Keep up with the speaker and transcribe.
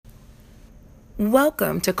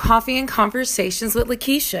Welcome to Coffee and Conversations with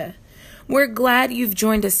Lakeisha. We're glad you've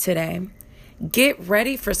joined us today. Get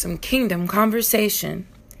ready for some kingdom conversation.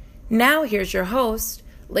 Now here's your host,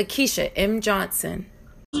 Lakeisha M. Johnson.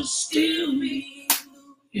 Still me.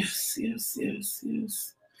 Yes. God,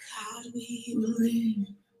 we believe.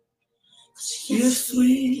 Yes,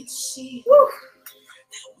 we see.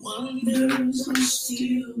 Wonders are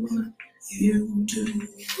still what you do.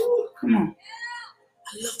 Come on.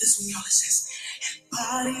 I love this when y'all says, and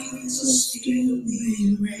bodies are still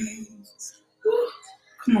being raised.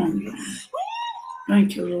 Come on, y'all.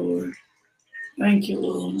 Thank you, Lord. Thank you,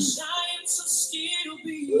 Lord. Giants are still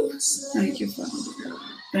being saved. Thank you, Father God.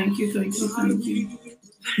 Thank you. Thank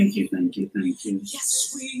you.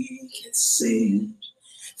 Yes, we can see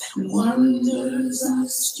that wonders are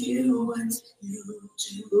still what you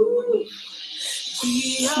do.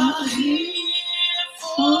 We are here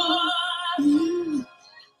for you.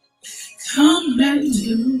 Come and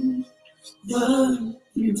do what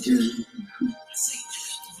you do.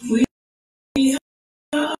 We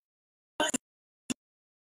are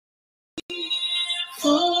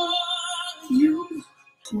for you.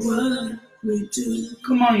 What we do.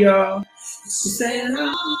 Come on, y'all. Say it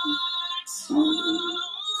out.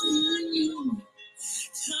 You.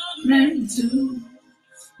 Come and do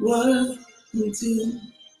what we do.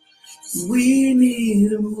 We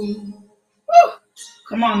need a move.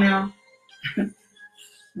 Come on now.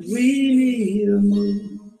 We need a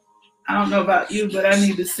move. I don't know about you, but I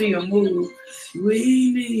need to see a move.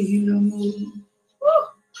 We need a move.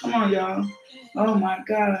 Come on, y'all. Oh, my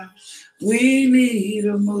God. We need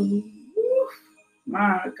a move.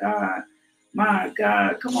 My God.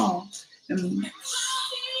 Come on. And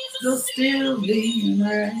they'll still be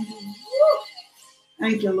raised.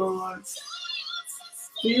 Thank you, Lord.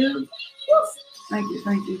 Still. Thank you.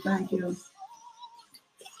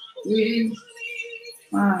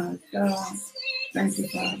 My God. Thank you,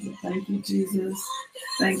 Father. Thank you, Jesus.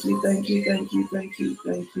 Thank you.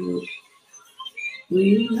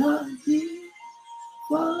 We are here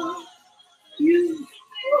for you.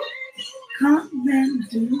 Come and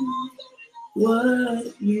do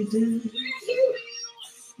what you do.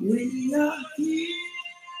 We are here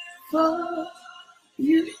for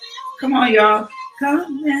you. Come on, y'all.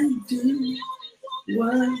 Come and do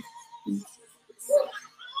what you do.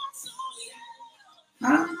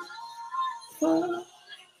 I'm for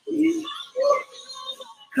you.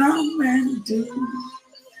 Come and do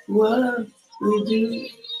what we do.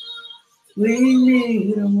 We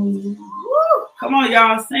need a move. Come on,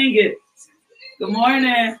 y'all, sing it. Good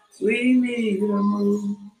morning. We need a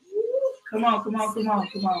move. Come on.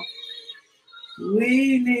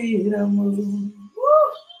 We need a move.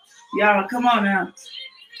 Y'all, come on now.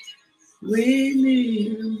 We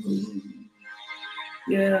need a move.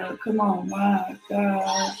 Yeah, come on, my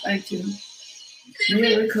God. Thank you.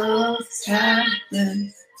 Miracles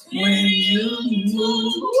happen when you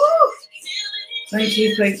move. Thank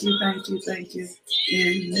you.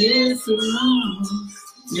 In this room,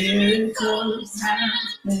 miracles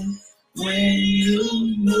happen when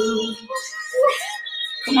you move.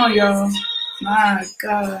 Come on, y'all. My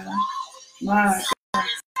God.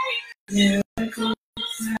 Miracles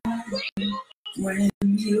happen when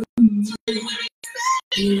you move.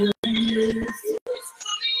 In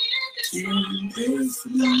this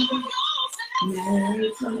room,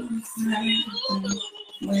 miracles happen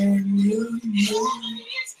when you move.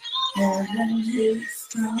 Heaven is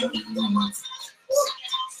coming.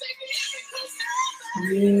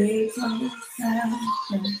 Miracles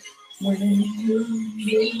happen when you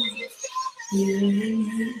move.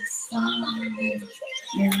 Healing is coming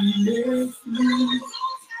in this room.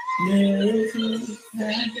 Miracles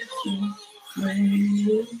happen when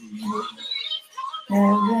you move.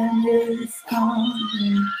 Heaven is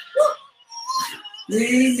coming.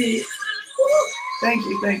 Really. Thank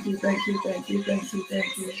you.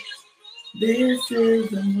 This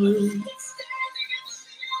is a move.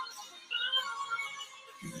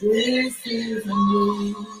 This is a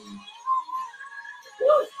move.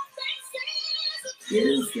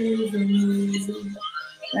 This is a move.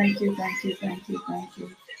 Thank you.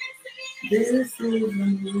 This is a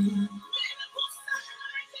move.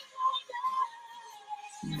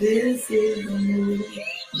 This is a move.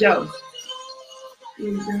 Joe.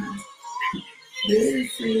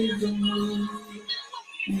 This is a move.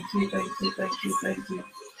 Thank you.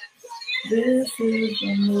 This is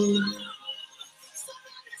a move.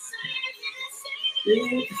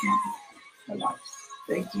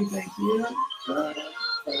 Thank you.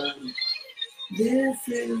 This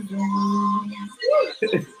is a move.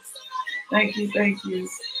 Thank you.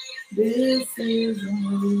 This is a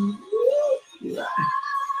move.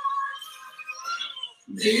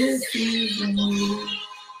 This is the move.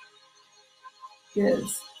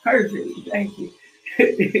 Yes, perfect. Thank you.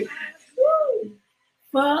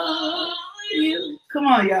 For you. Come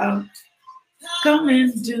on, y'all. Come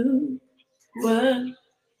and do what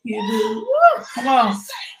you do. Woo! Come on.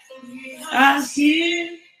 I'm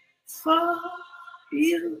here for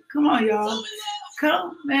you. Come on, y'all.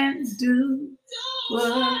 Come and do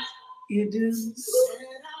what you do.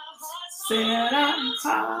 Set our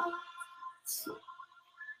hearts.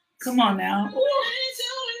 Come on now.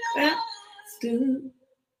 Let's do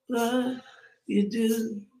what you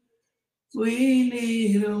do. We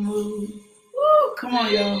need a move. Woo! Come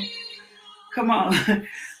on, y'all. Come on.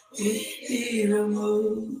 We need a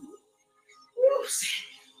move.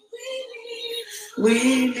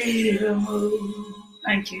 We need a move.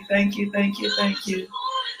 Thank you, thank you, thank you, thank you.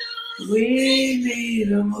 We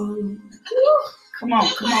need a move. Come on,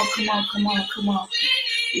 come on, come on, come on, come on.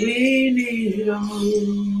 We need a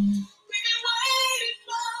move.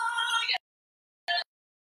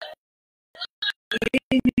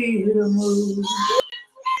 We need a move.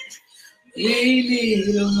 We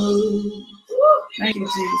need a move. Thank you,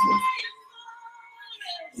 Jesus.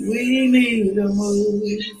 We need a move.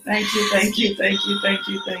 Thank you, thank you, thank you, thank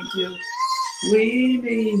you, thank you. We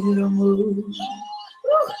need a move.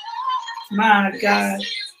 My God.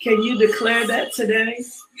 Can you declare that today?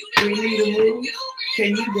 We need a move.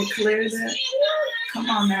 Can you declare that? Come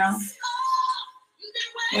on now.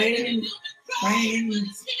 Waiting, waiting.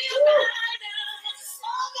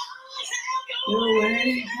 Your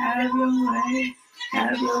way, have your way,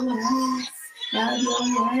 have your way, have your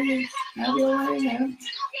way, have your way, have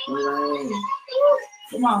your way.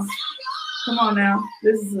 Come on. Come on now.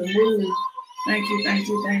 This is a move. Thank you, thank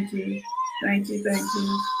you, thank you. Thank you, thank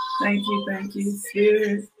you. Thank you, thank you,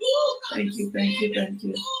 Spirit. Thank you, thank you, thank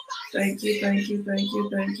you. Thank you, thank you, thank you,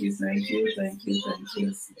 thank you, thank you, thank you, thank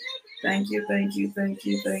you. Thank you, thank you, thank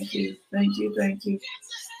you, thank you, thank you, thank you.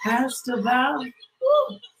 Has to bow.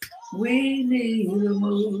 We need a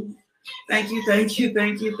move. Thank you, thank you,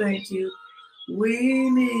 thank you, thank you. We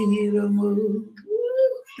need a move.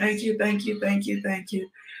 Thank you, thank you, thank you, thank you.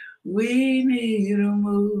 We need a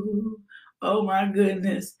move. Oh my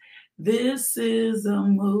goodness. This is a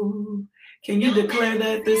move. Can you declare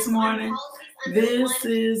that this morning? This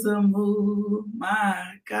is a move.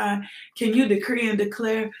 My God. Can you decree and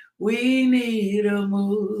declare? We need a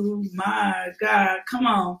move. My God. Come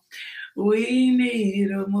on. We need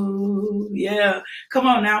a move. Yeah. Come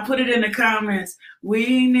on now. Put it in the comments.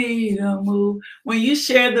 We need a move. When you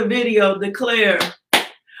share the video, declare.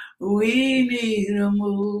 We need a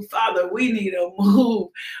move. Father, we need a move.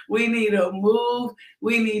 We need a move.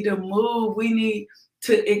 We need to move. We need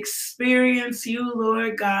to experience you,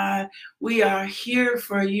 Lord God. We are here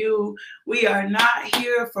for you. We are not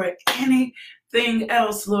here for anything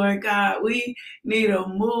else, Lord God. We need a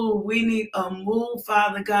move. We need a move,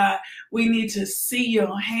 Father God. We need to see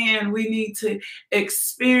your hand. We need to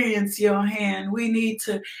experience your hand. We need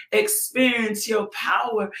to experience your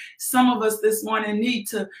power. Some of us this morning need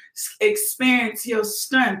to experience your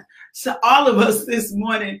strength. So all of us this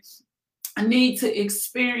morning need to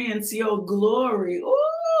experience your glory.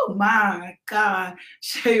 Oh my God.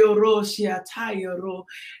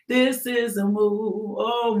 This is a move.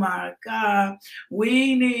 Oh my God.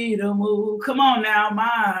 We need a move. Come on now,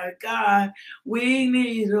 my God. We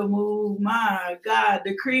need a move. My God.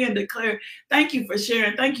 Decree and declare. Thank you for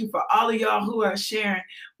sharing. Thank you for all of y'all who are sharing.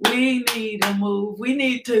 We need a move. We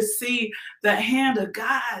need to see the hand of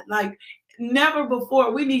God like never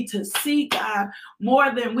before. We need to see God more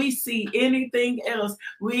than we see anything else.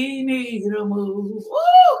 We need a move.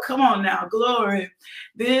 Oh, come on now. Glory.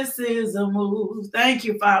 This is a move. Thank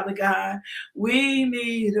you, Father God. We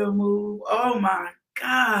need a move. Oh, my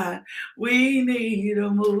God. We need a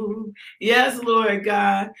move. Yes, Lord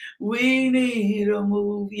God. We need a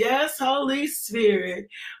move. Yes, Holy Spirit.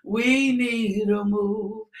 We need a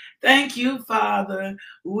move. Thank you, Father.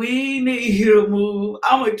 We need a move.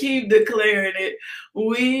 I'm going to keep declaring it.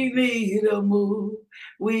 We need a move.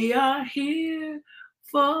 We are here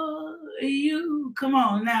for you. Come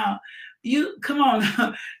on now. You come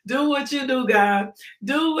on. Do what you do, God.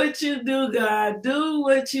 Do what you do, God. Do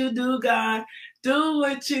what you do, God. Do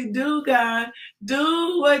what you do, God.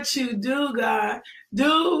 Do what you do, God.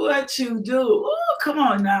 Do what you do. Oh, come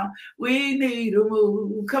on now. We need a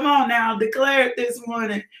move. Come on now. Declare it this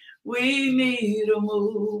morning. We need a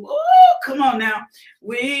move. Oh, come on now.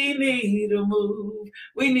 We need a move.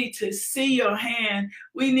 We need to see your hand.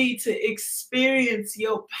 We need to experience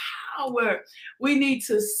your power. We need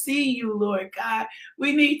to see you, Lord God.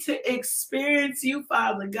 We need to experience you,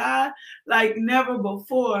 Father God, like never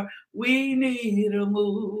before. We need a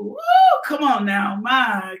move. Oh, come on now.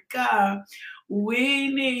 My God. We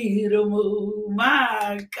need a move.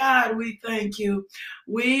 My God, we thank you.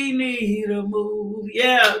 We need a move.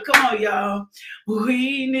 Yeah, come on, y'all.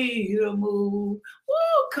 We need a move.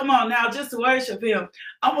 Woo, come on now, just worship him.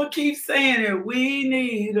 I'm going to keep saying it. We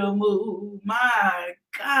need a move. My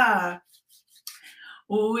God.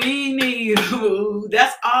 We need a move.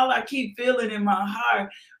 That's all I keep feeling in my heart.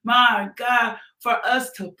 My God, for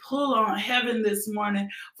us to pull on heaven this morning,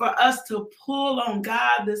 for us to pull on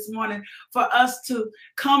God this morning, for us to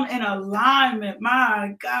come in alignment,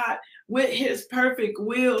 my God, with his perfect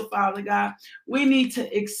will, Father God. We need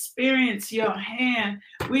to experience your hand.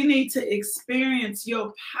 We need to experience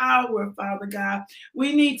your power, Father God.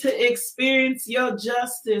 We need to experience your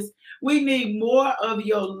justice. We need more of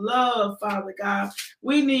your love, Father God.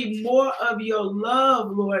 We need more of your love,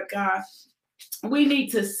 Lord God. We need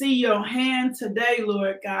to see your hand today,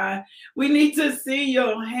 Lord God. We need to see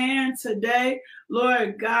your hand today,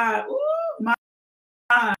 Lord God. Ooh, my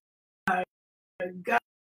God.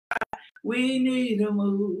 We need a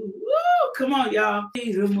move. Ooh, come on, y'all. We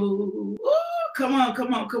need a move. Ooh, come on,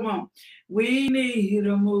 come on, come on. We need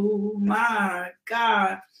a move. My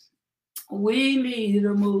God. We need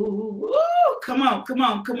a move. Ooh, come on, come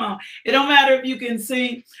on, come on. It don't matter if you can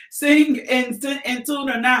sing and tune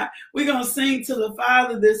or not. We're going to sing to the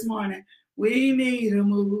Father this morning. We need a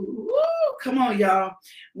move. Ooh, come on, y'all.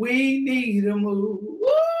 We need a move.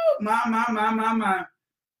 Ooh, my.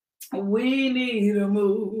 We need a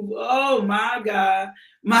move. Oh, my God.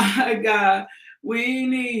 My God. We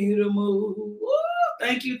need a move. Ooh,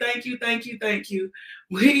 thank you, thank you, thank you, thank you.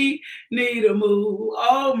 We need a move.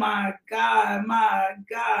 Oh, my God, my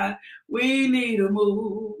God. We need a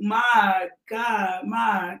move. My God,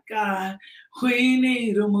 my God. We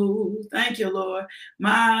need a move. Thank you, Lord.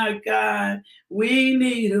 My God. We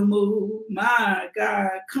need a move. My God.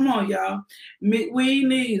 Come on, y'all. We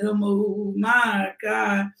need a move. My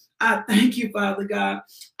God. I thank you, Father God.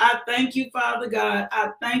 I thank you, Father God.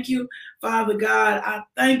 I thank you, Father God. I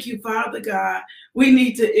thank you, Father God. We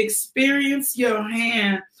need to experience your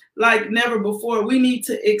hand like never before. We need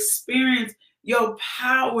to experience your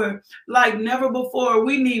power like never before.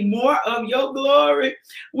 We need more of your glory.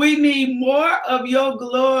 We need more of your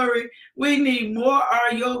glory. We need more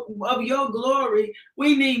of your glory.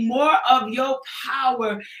 We need more of your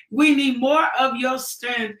power. We need more of your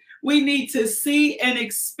strength. We need to see and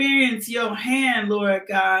experience your hand, Lord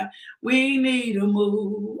God. We need a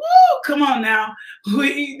move. Woo, come on now.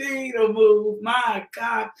 We need a move. My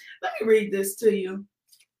God. Let me read this to you.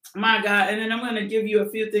 My God. And then I'm going to give you a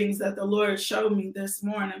few things that the Lord showed me this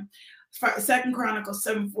morning. 2 Chronicles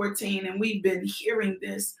 7:14. And we've been hearing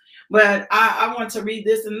this. But I want to read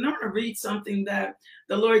this. And I'm going to read something that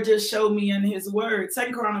the Lord just showed me in his word.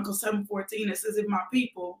 2 Chronicles 7:14. It says, if my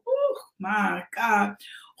people, my God,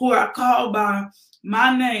 who are called by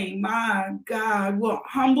my name, my God, will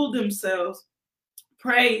humble themselves,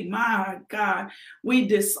 pray, my God, we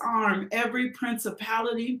disarm every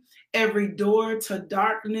principality, every door to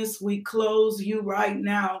darkness. We close you right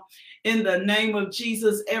now. In the name of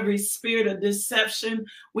Jesus, every spirit of deception,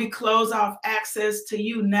 we close off access to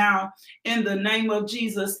you now. In the name of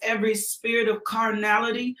Jesus, every spirit of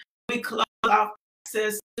carnality, we close off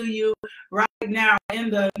access to you right now. In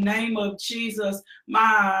the name of Jesus,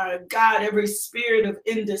 my God, every spirit of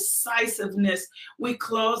indecisiveness, we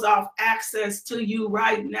close off access to you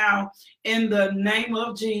right now. In the name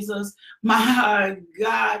of Jesus, my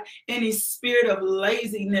God, any spirit of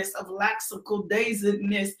laziness, of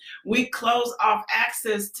lackadaisicness, we close off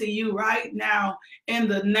access to you right now. In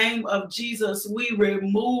the name of Jesus, we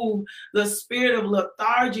remove the spirit of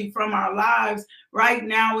lethargy from our lives right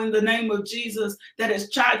now. In the name of Jesus, that has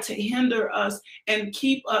tried to hinder us and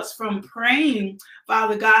keep us from praying,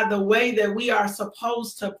 Father God, the way that we are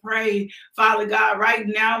supposed to pray. Father God, right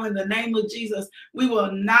now, in the name of Jesus, we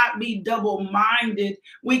will not be double-minded.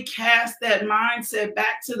 We cast that mindset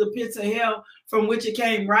back to the pits of hell from which it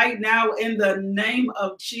came right now in the name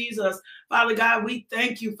of Jesus. Father God, we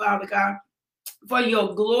thank you, Father God. for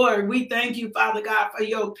your glory. We thank you, Father God, for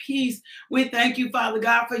your peace. We thank you, Father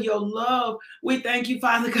God, for your love. We thank you,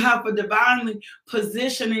 Father God, for divinely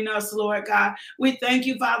positioning us, Lord God. We thank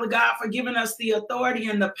you, Father God, for giving us the authority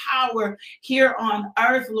and the power here on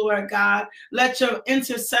earth, Lord God. Let your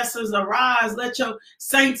intercessors arise. Let your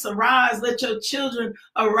saints arise. Let your children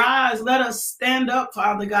arise. Let us stand up,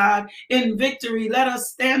 Father God, in victory. Let us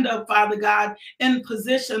stand up, Father God, in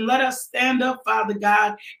position. Let us stand up, Father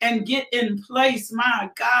God, and get in place. My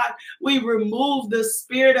God, we remove the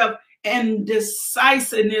spirit of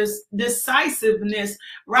decisiveness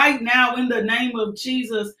right now in the name of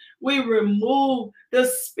Jesus. We remove the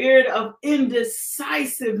spirit of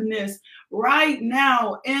indecisiveness right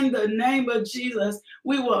now in the name of Jesus.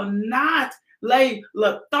 We will not lay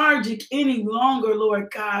lethargic any longer,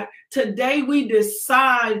 Lord God. Today we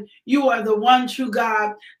decide you are the one true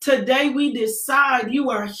God. Today we decide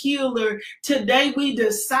you are healer. Today we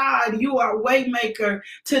decide you are waymaker.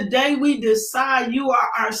 Today we decide you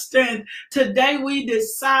are our strength. Today we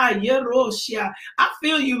decide, Yeroshia. I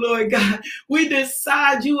feel you, Lord God. We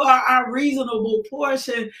decide you are our reasonable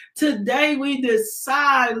portion. Today we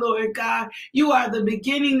decide, Lord God, you are the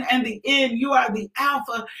beginning and the end. You are the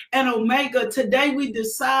Alpha and Omega. Today we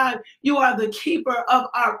decide you are the keeper of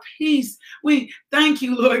our peace. We thank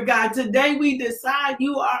you, Lord God. Today we decide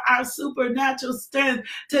you are our supernatural strength.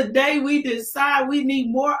 Today we decide we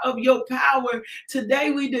need more of your power.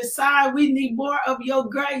 Today we decide we need more of your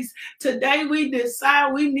grace. Today we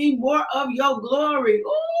decide we need more of your glory.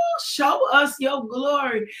 Oh, show us your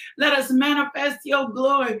glory. Let us manifest your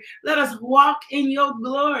glory. Let us walk in your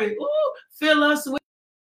glory. Oh, fill us with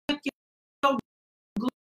your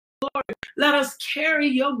glory. Let us carry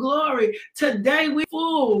your glory. Today we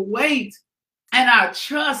full weight and our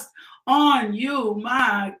trust on you,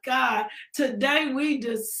 my God. Today we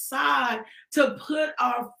decide to put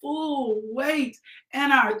our full weight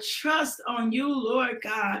and our trust on you, Lord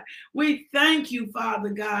God. We thank you, Father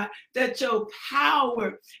God, that your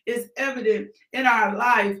power is evident in our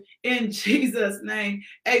life in Jesus' name.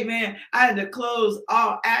 Amen. I had to close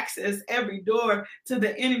all access, every door to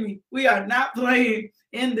the enemy. We are not playing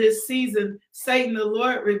in this season. Satan, the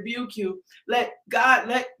Lord rebuke you. Let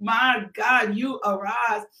my God, you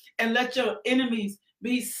arise and let your enemies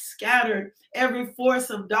be scattered. Every force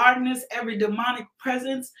of darkness, every demonic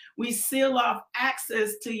presence, we seal off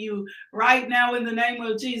access to you right now in the name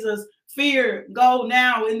of Jesus. Fear, go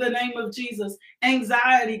now in the name of Jesus.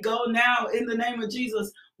 Anxiety, go now in the name of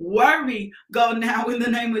Jesus. Worry, go now in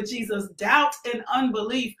the name of Jesus. Doubt and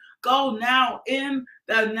unbelief, go now in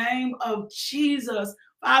the name of Jesus.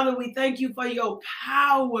 Father, we thank you for your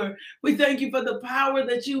power. We thank you for the power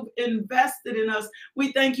that you've invested in us.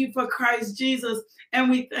 We thank you for Christ Jesus.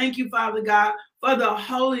 And we thank you, Father God, for the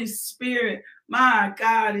Holy Spirit. My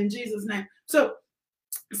God, in Jesus' name. So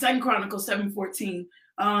 2 Chronicles 7:14.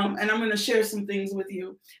 And I'm going to share some things with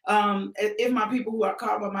you. If my people who are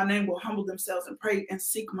called by my name will humble themselves and pray and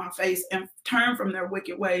seek my face and turn from their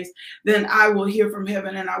wicked ways, then I will hear from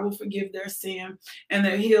heaven and I will forgive their sin and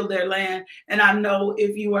they'll heal their land. And I know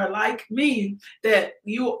if you are like me, that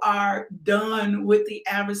you are done with the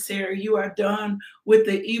adversary. You are done with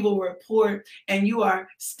the evil report and you are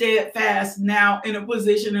steadfast now in a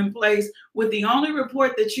position in place with the only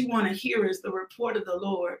report that you want to hear is the report of the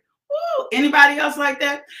Lord. Woo! Anybody else like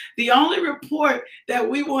that? The only report that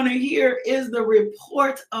we want to hear is the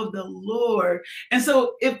report of the Lord. And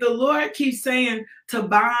so if the Lord keeps saying to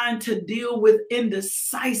bind, to deal with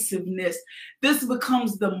indecisiveness, this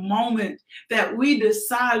becomes the moment that we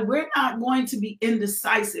decide we're not going to be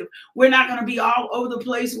indecisive. We're not going to be all over the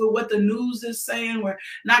place with what the news is saying. We're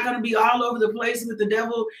not going to be all over the place with the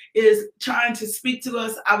devil is trying to speak to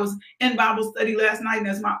us. I was in Bible study last night, and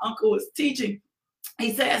as my uncle was teaching,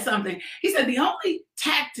 he said something. He said the only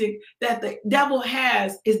tactic that the devil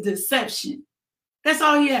has is deception. That's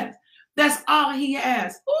all he has. That's all he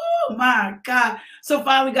has. Oh, my God. So,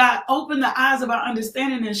 Father God, open the eyes of our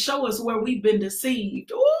understanding and show us where we've been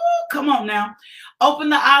deceived. Oh, come on now. Open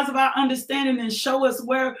the eyes of our understanding and show us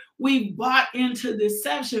where we bought into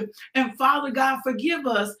deception. And, Father God, forgive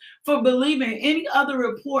us for believing any other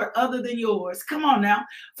report other than yours. Come on now.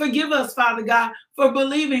 Forgive us, Father God, for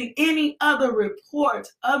believing any other report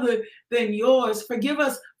other than yours. Forgive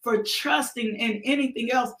us for trusting in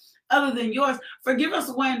anything else other than yours. Forgive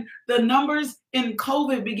us when the numbers in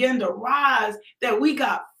COVID began to rise, that we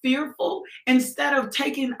got fearful, instead of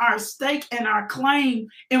taking our stake and our claim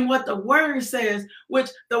in what the word says, which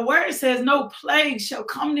the word says no plague shall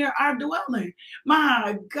come near our dwelling.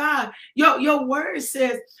 My God, your word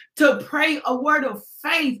says to pray a word of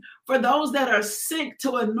faith for those that are sick,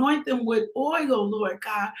 to anoint them with oil, Lord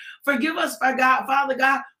God. Forgive us, Father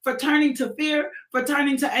God, for turning to fear, for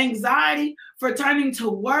turning to anxiety, for turning to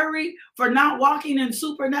worry, for not walking in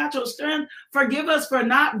supernatural strength. Forgive us for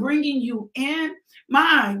not bringing you in,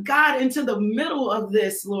 my God, into the middle of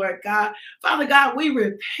this, Lord God. Father God, we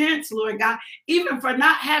repent, Lord God, even for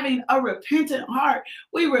not having a repentant heart.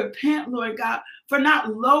 We repent, Lord God, for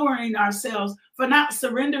not lowering ourselves, for not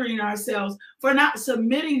surrendering ourselves, for not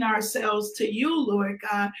submitting ourselves to you, Lord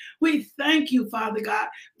God. We thank you, Father God,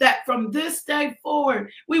 that from this day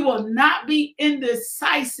forward, we will not be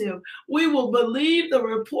indecisive. We will believe the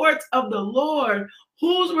reports of the Lord.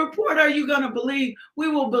 Whose report are you going to believe? We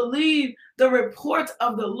will believe the reports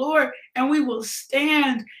of the Lord, and we will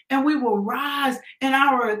stand and we will rise in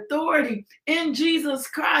our authority in Jesus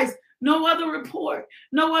Christ. No other report,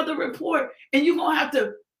 no other report. And you're going to have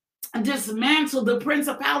to dismantle the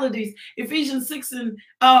principalities. Ephesians 6 and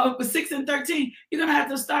 13. You're gonna have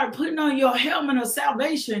to start putting on your helmet of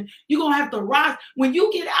salvation. You're gonna have to rise when you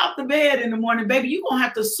get out the bed in the morning, baby. You're gonna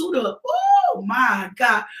have to suit up. Oh my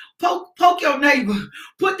God. Poke your neighbor.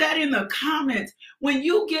 Put that in the comments. When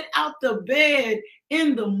you get out the bed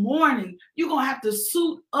in the morning, you're going to have to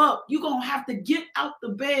suit up. You're going to have to get out the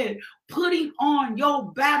bed, putting on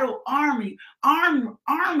your battle armor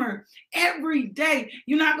every day.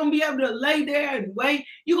 You're not going to be able to lay there and wait.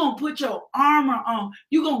 You're going to put your armor on.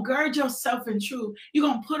 You're going to gird yourself in truth. You're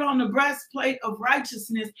going to put on the breastplate of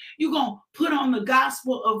righteousness. You're going to put on the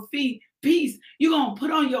gospel of peace. You're going to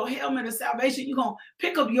put on your helmet of salvation. You're going to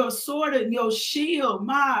pick up your sword and your shield.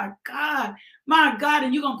 My God,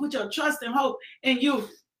 and you're going to put your trust and hope in you.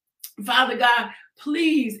 Father God,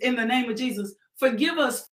 please, in the name of Jesus, forgive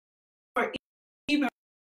us for even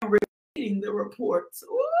repeating the reports.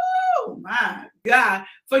 Oh, my God.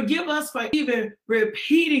 Forgive us for even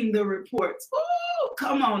repeating the reports. Oh,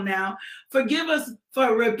 come on now. Forgive us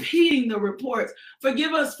for repeating the reports.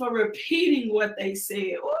 Forgive us for repeating what they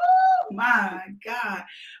said. Oh, my God.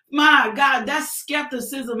 My God, that's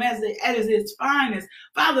skepticism at its finest.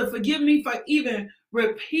 Father, forgive me for even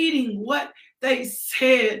repeating what they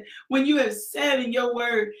said when you have said in your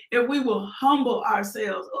word, if we will humble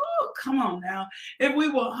ourselves. Oh, come on now. If we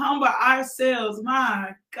will humble ourselves,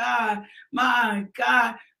 my God,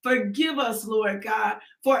 forgive us, Lord God,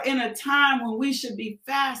 for in a time when we should be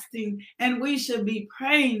fasting and we should be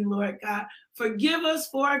praying, Lord God. Forgive us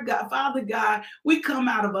for God, Father God. We come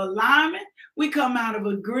out of alignment. We come out of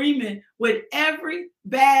agreement with every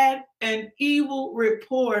bad and evil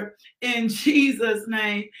report in Jesus'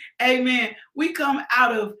 name. Amen. We come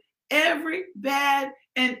out of every bad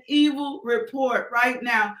and evil report right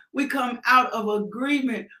now. We come out of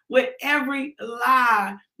agreement with every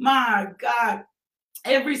lie. My God.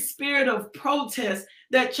 Every spirit of protest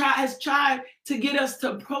that has tried to get us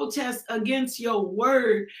to protest against your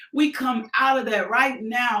word, we come out of that right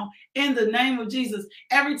now in the name of Jesus.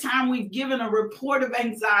 Every time we've given a report of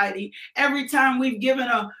anxiety, every time we've given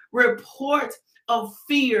a report of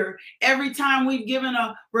fear, every time we've given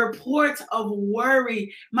a report of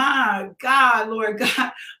worry, my God, Lord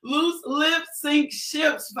God, loose lips sink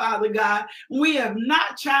ships, Father God. We have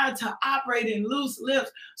not tried to operate in loose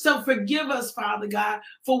lips. So forgive us, Father God,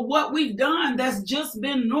 for what we've done that's just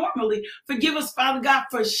been normally. Forgive us, Father God,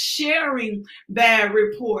 for sharing bad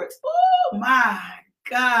reports. Oh, my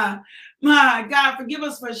God. My God, forgive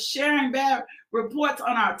us for sharing bad reports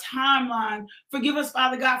on our timeline. Forgive us,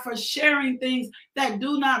 Father God, for sharing things that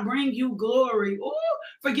do not bring you glory. Oh,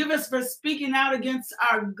 forgive us for speaking out against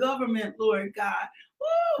our government, Lord God.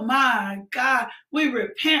 Oh, my God, we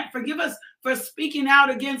repent. Forgive us for speaking out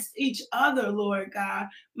against each other, Lord God.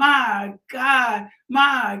 My God,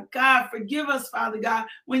 forgive us, Father God,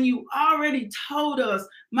 when you already told us,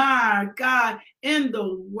 my God, in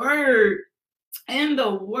the word,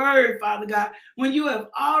 Father God, when you have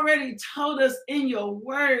already told us in your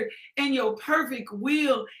word, in your perfect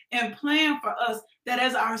will and plan for us, that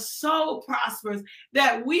as our soul prospers,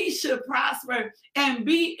 that we should prosper and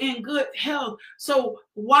be in good health. So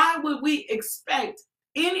why would we expect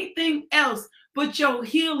anything else but your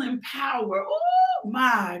healing power? Oh,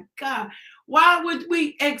 my God. Why would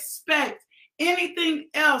we expect anything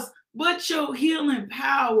else but your healing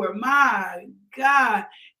power? My God,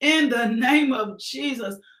 in the name of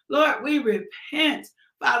Jesus, Lord, we repent,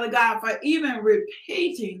 Father God, for even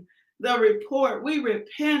repeating the report. We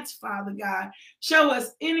repent, Father God. Show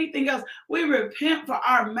us anything else. We repent for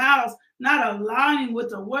our mouths not aligning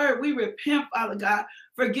with the word. We repent, Father God,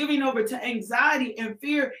 for giving over to anxiety and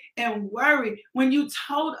fear and worry when you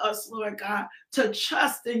told us, Lord God, to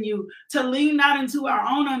trust in you, to lean not into our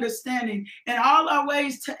own understanding, in all our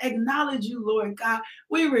ways to acknowledge you, Lord God.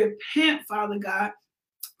 We repent, Father God,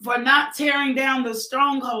 for not tearing down the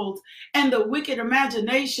strongholds and the wicked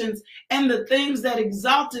imaginations and the things that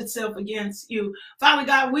exalt itself against you. Father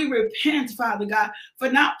God, we repent, Father God, for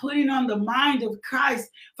not putting on the mind of Christ,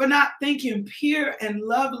 for not thinking pure and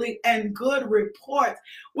lovely and good reports.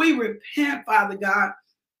 We repent, Father God,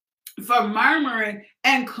 for murmuring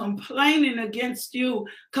and complaining against you,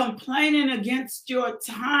 complaining against your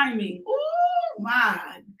timing. Oh,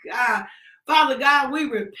 my God. Father God, we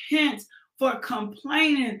repent for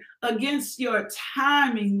complaining against your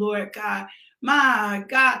timing, Lord God. My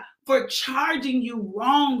God, for charging you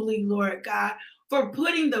wrongly, Lord God, for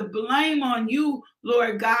putting the blame on you,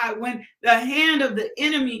 Lord God, when the hand of the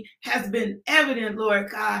enemy has been evident, Lord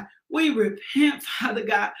God. We repent, Father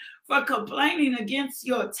God, for complaining against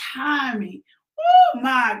your timing. Oh,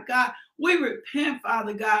 my God. We repent,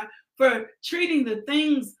 Father God, for treating the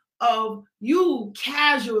things of you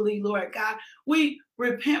casually, Lord God. We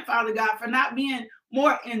repent, Father God, for not being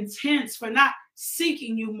more intense, for not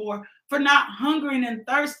seeking you more, for not hungering and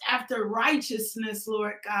thirst after righteousness,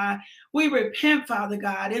 Lord God. We repent, Father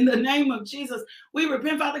God, in the name of Jesus. We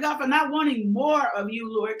repent, Father God, for not wanting more of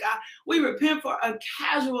you, Lord God. We repent for a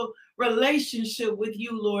casual relationship with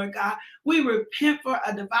you, Lord God. We repent for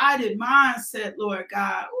a divided mindset, Lord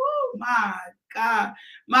God. Oh, my God,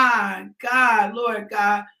 Lord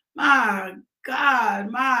God. My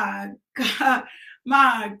God, my God,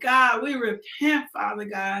 my God, we repent, Father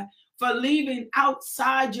God, for leaving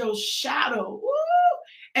outside your shadow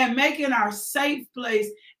and making our safe place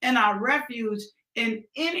and our refuge in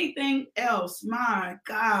anything else. My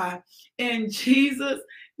God, in Jesus'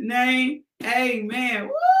 name, amen.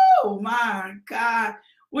 Woo, my God,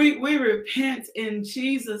 we repent in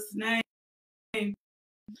Jesus' name.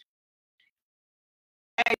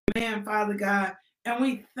 Amen, Father God. And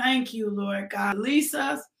we thank you, Lord God. Release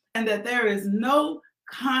us, and that there is no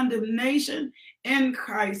condemnation in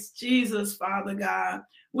Christ Jesus, Father God.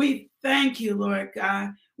 We thank you, Lord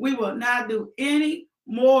God. We will not do any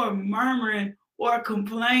more murmuring or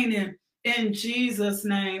complaining in Jesus'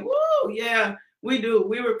 name. Woo, yeah, we do.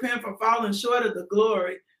 We repent for falling short of the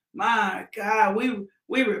glory. My God,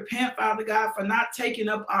 we repent, Father God, for not taking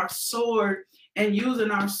up our sword and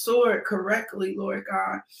using our sword correctly, Lord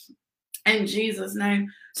God. In Jesus' name.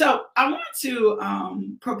 So I want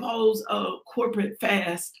to propose a corporate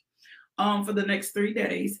fast for the next 3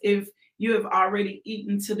 days. If you have already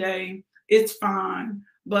eaten today, it's fine.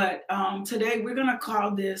 But today we're going to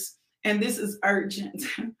call this, and this is urgent.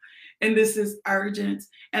 And this is urgent.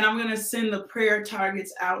 And I'm going to send the prayer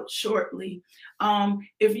targets out shortly.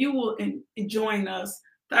 If you will join us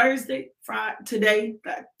Thursday, Friday,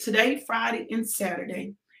 Friday, and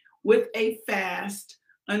Saturday with a fast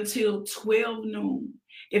until 12 noon.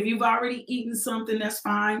 If you've already eaten something, that's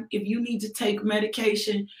fine. If you need to take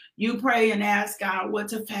medication, you pray and ask God what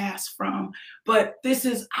to fast from. But this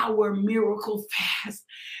is our miracle fast.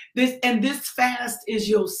 This fast is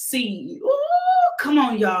your seed. Ooh, come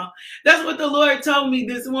on, y'all. That's what the Lord told me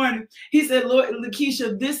this morning. He said, Lord,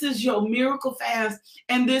 Lakeisha, this is your miracle fast,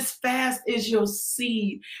 and this fast is your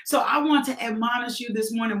seed. So I want to admonish you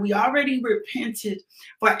this morning. We already repented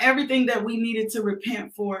for everything that we needed to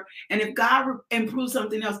repent for. And if God improves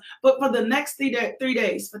something else, but for the next 3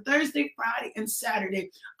 days, for Thursday, Friday, and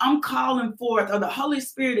Saturday, I'm calling forth, or the Holy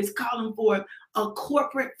Spirit is calling forth, a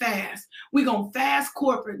corporate fast. We're going to fast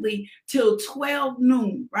corporately till 12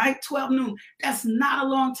 noon, right? 12 noon. That's not a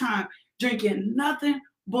long time. Drinking nothing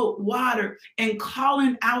but water and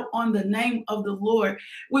calling out on the name of the Lord.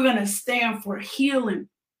 We're going to stand for healing.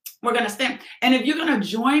 We're going to stand. And if you're going to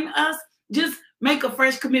join us, just make a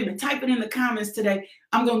fresh commitment. Type it in the comments today.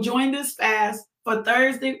 I'm going to join this fast for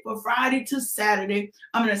Thursday, for Friday to Saturday.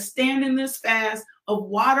 I'm going to stand in this fast of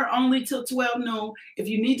water only till 12 noon. If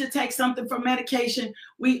you need to take something for medication,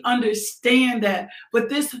 we understand that. But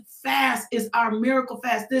this fast is our miracle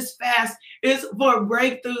fast. This fast is for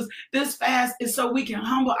breakthroughs. This fast is so we can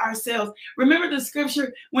humble ourselves. Remember the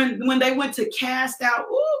scripture when they went to cast out,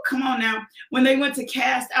 come on now, when they went to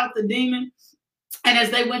cast out the demon, and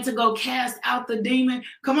as they went to go cast out the demon,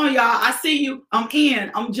 come on, y'all. I see you. I'm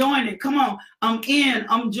in. I'm joining. Come on. I'm in.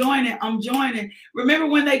 I'm joining. I'm joining. Remember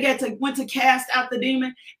when they went to cast out the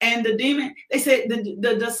demon, and the demon, they said,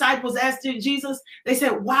 the disciples asked Jesus, they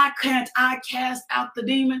said, why can't I cast out the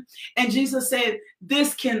demon? And Jesus said,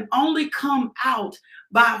 this can only come out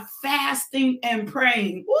by fasting and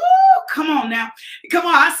praying. Woo, Come on now. Come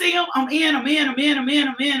on. I see him. I'm in.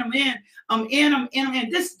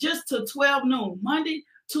 This just to 12 noon. Monday,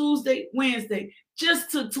 Tuesday, Wednesday.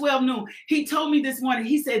 Just to 12 noon. He told me this morning,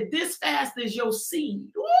 he said, this fast is your seed.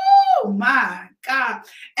 Oh my God.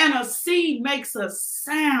 And a seed makes a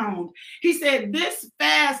sound. He said, this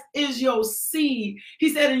fast is your seed. He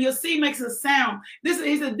said, and your seed makes a sound.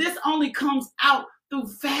 He said, this only comes out through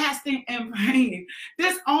fasting and praying.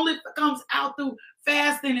 This only comes out through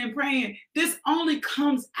fasting and praying. This only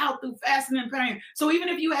comes out through fasting and praying. So even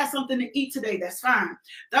if you have something to eat today, that's fine.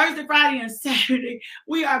 Thursday, Friday, and Saturday,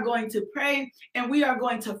 we are going to pray and we are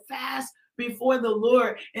going to fast before the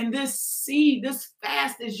Lord. And this seed, this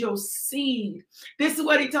fast is your seed. This is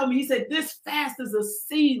what he told me. He said, this fast is a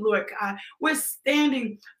seed, Lord God. We're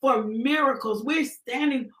standing for miracles. We're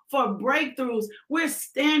standing for breakthroughs. We're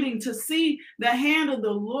standing to see the hand of the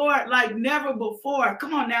Lord like never before.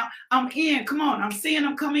 Come on now. I'm in. Come on. I'm seeing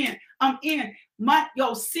them come in. I'm in.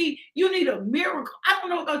 See, you need a miracle. I don't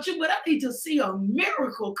know about you, but I need to see a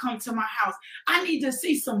miracle come to my house. I need to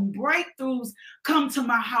see some breakthroughs come to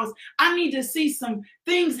my house. I need to see some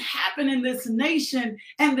things happen in this nation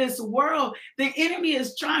and this world. The enemy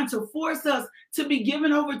is trying to force us to be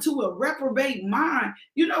given over to a reprobate mind.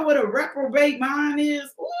 You know what a reprobate mind is?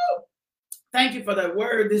 Ooh. Thank you for that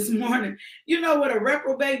word this morning. You know what a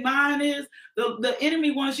reprobate mind is? The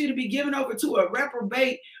enemy wants you to be given over to a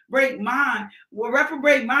reprobate mind. Well,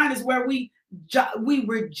 reprobate mind is where we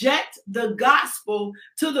reject the gospel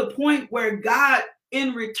to the point where God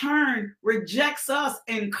in return rejects us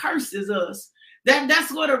and curses us.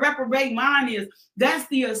 That's what a reprobate mind is. That's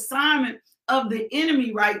the assignment of the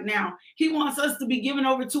enemy right now. He wants us to be given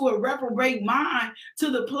over to a reprobate mind, to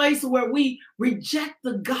the place where we reject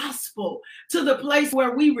the gospel, to the place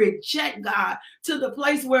where we reject God, to the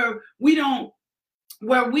place where we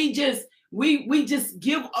just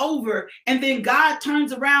give over, and then God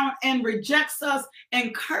turns around and rejects us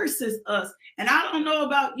and curses us. And I don't know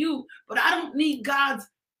about you, but I don't need God's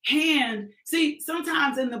hand. See,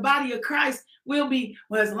 sometimes in the body of Christ, we'll be,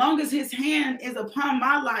 well, as long as his hand is upon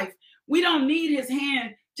my life. We don't need his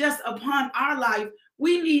hand just upon our life.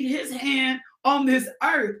 We need his hand on this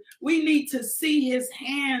earth. We need to see his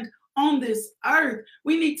hand on this earth.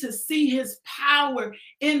 We need to see his power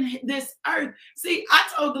in this earth. See, I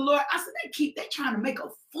told the Lord, I said, they're trying to make a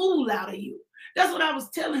fool out of you. That's what I was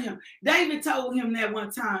telling him. David told him that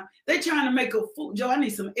one time. They're trying to make a fool. Joe, I need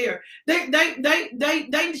some air. They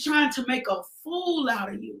trying to make a fool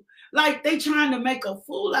out of you. Like they trying to make a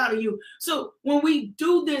fool out of you. So when we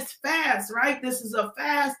do this fast, right? This is a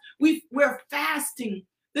fast. We're fasting.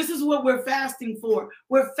 This is what we're fasting for.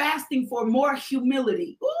 We're fasting for more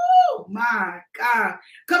humility. Oh my God.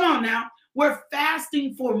 Come on now. We're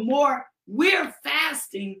fasting for more. We're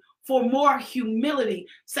fasting for more humility.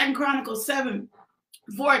 2 Chronicles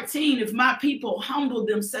 7:14, if my people humble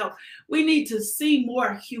themselves, we need to see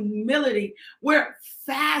more humility. We're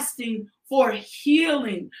fasting for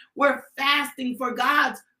healing. We're fasting for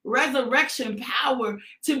God's resurrection power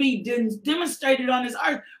to be demonstrated on this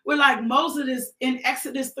earth. We're like Moses in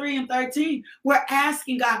Exodus 3:13. We're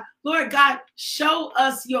asking God, Lord God, show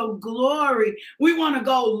us your glory. We want to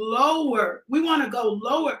go lower. We want to go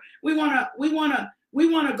lower. We want to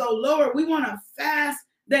go lower. We want to fast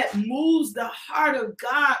that moves the heart of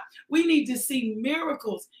God. We need to see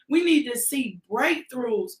miracles. We need to see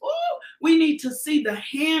breakthroughs. Ooh, we need to see the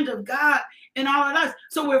hand of God in all of us.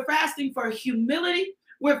 So we're fasting for humility.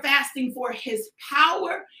 We're fasting for his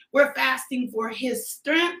power. We're fasting for his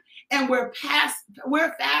strength. And we're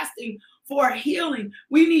fasting for healing.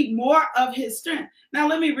 We need more of his strength. Now,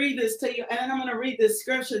 let me read this to you. And I'm going to read this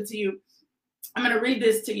scripture to you. I'm going to read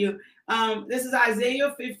this to you. This is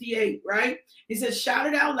Isaiah 58, right? He says, shout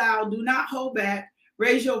it out loud. Do not hold back.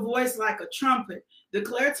 Raise your voice like a trumpet.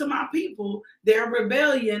 Declare to my people their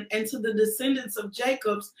rebellion, and to the descendants of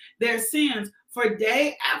Jacob's their sins. For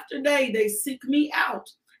day after day they seek me out.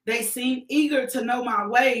 They seem eager to know my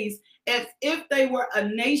ways, as if they were a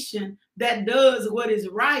nation that does what is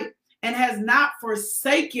right and has not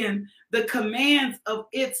forsaken the commands of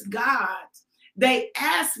its gods. They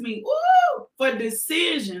ask me for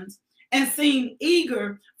decisions and seem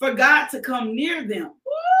eager for God to come near them.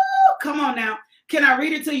 Come on now. Can I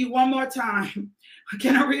read it to you one more time?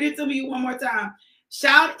 Can I read it to you one more time?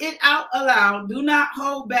 Shout it out aloud. Do not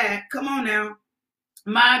hold back. Come on now.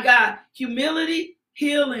 My God, humility,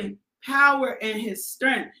 healing, power, and his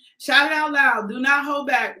strength. Shout it out loud. Do not hold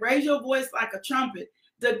back. Raise your voice like a trumpet.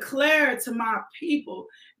 Declare to my people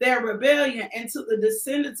their rebellion, and to the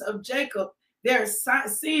descendants of Jacob their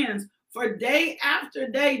sins. For day after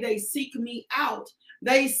day they seek me out.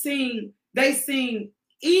 They seem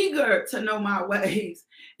eager to know my ways.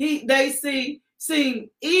 They seem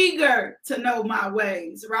eager to know my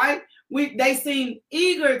ways, right? They seem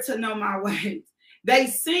eager to know my ways. They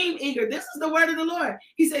seem eager. This is the word of the Lord.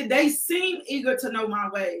 He said, they seem eager to know my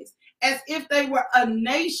ways, as if they were a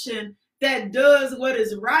nation that does what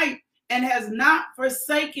is right and has not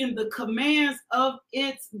forsaken the commands of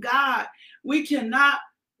its God. We cannot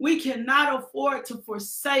afford to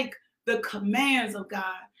forsake the commands of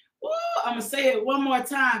God. Ooh, I'm going to say it one more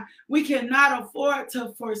time. We cannot afford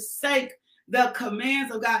to forsake the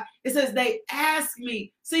commands of God. It says they ask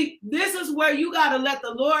me. See, this is where you got to let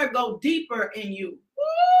the Lord go deeper in you.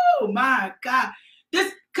 Oh my God.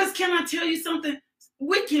 Because can I tell you something?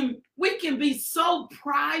 We can be so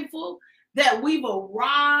prideful that we've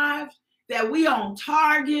arrived, that we on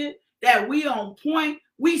target, that we on point.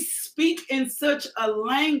 We speak in such a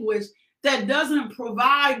language that doesn't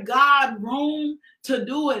provide God room to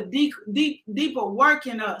do a deeper work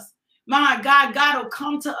in us. My God will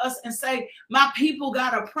come to us and say, my people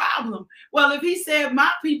got a problem. Well, if he said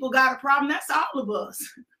my people got a problem, that's all of us.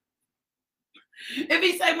 If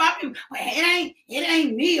he say my people, well, it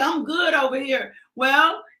ain't me, I'm good over here.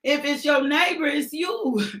 Well, if it's your neighbor, it's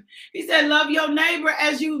you. He said, love your neighbor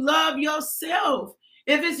as you love yourself.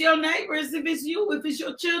 If it's your neighbor, it's if it's you. If it's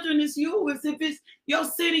your children, it's you. If it's your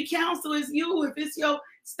city council, it's you. If it's your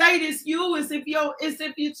state, it's you. If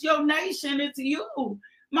it's your nation, it's you.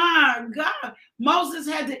 My God, Moses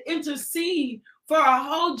had to intercede for a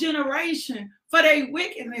whole generation for their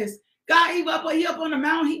wickedness. God, he up on the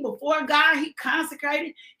mountain. He before God. He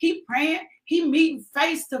consecrated. He praying. He meeting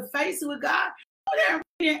face to face with God. Over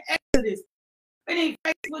there in Exodus, and he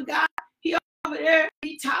face with God. He over there.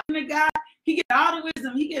 He talking to God. He get all the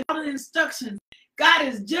wisdom. He get all the instructions. God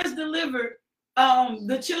has just delivered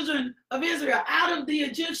the children of Israel out of the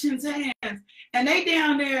Egyptians' hands. And they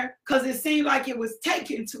down there, because it seemed like it was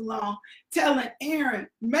taking too long, telling Aaron,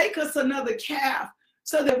 make us another calf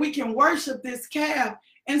so that we can worship this calf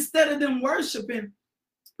instead of them worshiping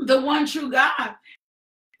the one true God.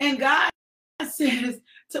 And God says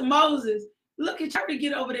to Moses, look at you,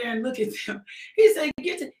 get over there and look at them. He said,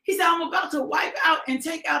 I'm about to wipe out and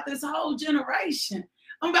take out this whole generation.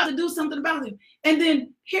 I'm about to do something about it. And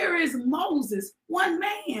then here is Moses, one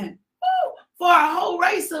man, for a whole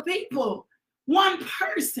race of people. One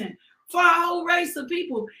person for a whole race of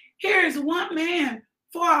people. Here is one man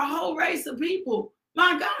for a whole race of people.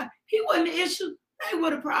 My God, he wasn't the issue. They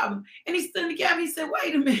were the problem. And he stood in the gap. He said,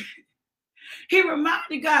 wait a minute. He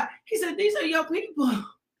reminded God. He said, these are your people.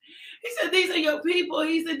 He said, these are your people.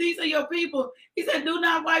 He said, these are your people. He said, do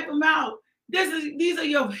not wipe them out. These are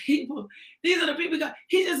your people. These are the people God.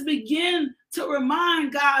 He just began to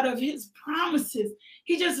remind God of his promises.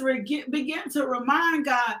 He just began to remind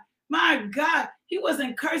God, my God, he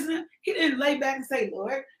wasn't cursing him. He didn't lay back and say,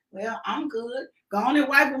 Lord, well, I'm good. Go on and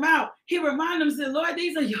wipe them out. He reminded him, said, Lord,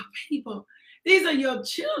 these are your people. These are your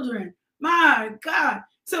children. My God.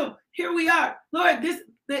 So here we are. Lord,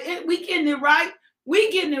 we getting it right.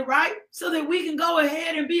 We getting it right so that we can go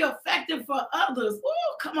ahead and be effective for others.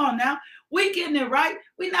 Oh, come on now. We getting it right.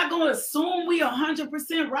 We're not going to assume we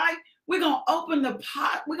 100% right. We're going to open the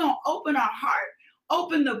pot. We're going to open our heart,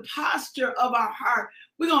 open the posture of our heart.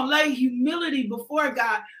 We're going to lay humility before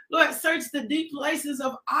God. Lord, search the deep places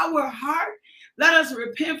of our heart. Let us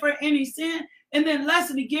repent for any sin. And then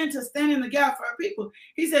let's begin to stand in the gap for our people.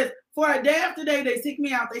 He says, for a day after day, they seek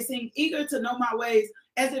me out. They seem eager to know my ways,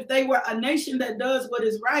 as if they were a nation that does what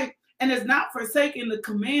is right and has not forsaken the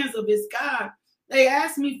commands of its God. They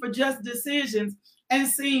ask me for just decisions and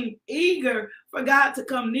seem eager for God to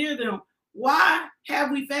come near them. Why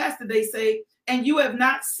have we fasted, they say, and you have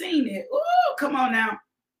not seen it? Oh, come on now.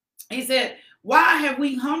 He said, why have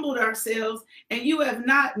we humbled ourselves and you have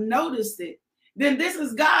not noticed it? Then this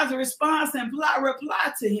is God's response and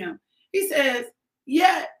reply to him. He says,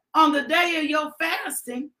 yet on the day of your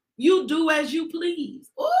fasting, you do as you please.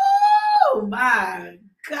 Oh my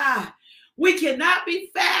God. We cannot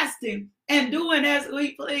be fasting and doing as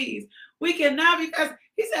we please. We cannot be fasting.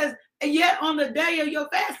 He says, and yet on the day of your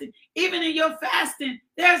fasting, even in your fasting,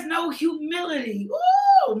 there's no humility.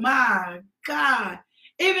 Oh my God.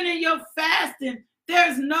 Even in your fasting,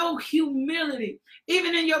 there's no humility.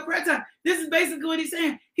 Even in your prayer time. This is basically what he's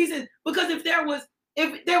saying. He says, because if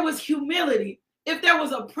there was humility, if there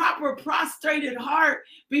was a proper prostrated heart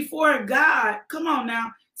before God, come on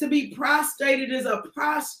now, to be prostrated is a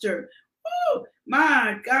posture. Oh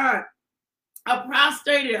my God. A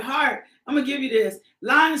prostrated heart. I'm going to give you this.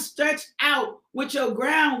 Lying stretched out with your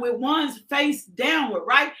ground with one's face downward,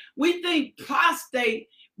 right? We think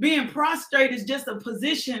being prostrate is just a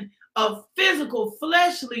position of physical,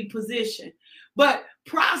 fleshly position. But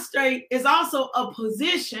prostrate is also a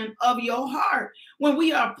position of your heart. When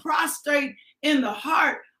we are prostrate in the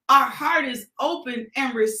heart, our heart is open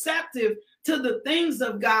and receptive to the things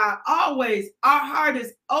of God. Always, our heart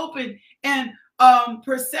is open and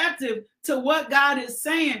perceptive to what God is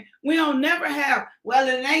saying. We don't never have, well,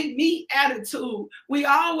 it ain't me attitude. We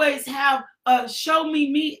always have a show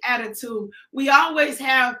me attitude. We always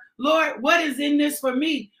have, Lord, what is in this for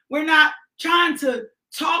me? We're not trying to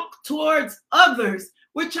talk towards others.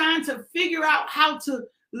 We're trying to figure out how to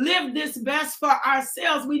live this best for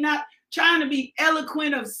ourselves. We're not trying to be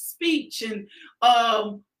eloquent of speech. And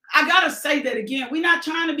I got to say that again. We're not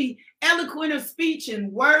trying to be eloquent of speech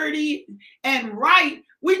and wordy and right.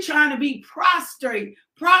 We're trying to be prostrate.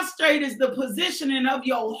 Prostrate is the positioning of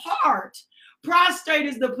your heart. Prostrate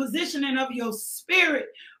is the positioning of your spirit.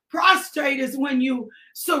 Prostrate is when you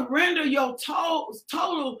surrender your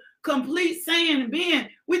total, complete saying and being.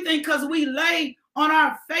 We think because we lay on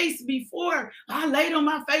our face before, I laid on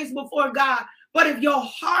my face before God. But if your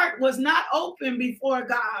heart was not open before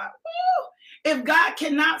God, if God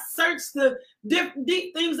cannot search the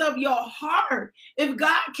deep things of your heart, if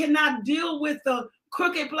God cannot deal with the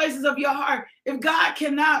crooked places of your heart, if God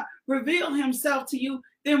cannot reveal himself to you,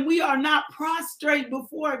 then we are not prostrate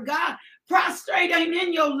before God. Prostrate ain't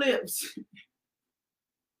in your lips.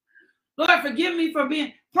 Lord, forgive me for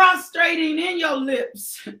being prostrating in your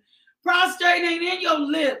lips. Prostrate ain't in your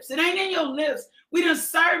lips. It ain't in your lips. We done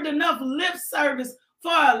served enough lip service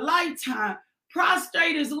for a lifetime.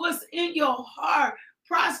 Prostrate is what's in your heart.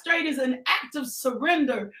 Prostrate is an act of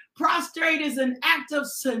surrender. Prostrate is an act of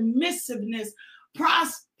submissiveness.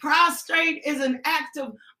 Prostrate is an act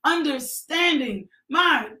of understanding.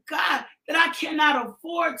 My God, that I cannot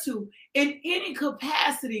afford to, in any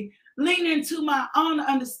capacity, lean into my own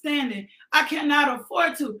understanding. I cannot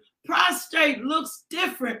afford to. Prostrate looks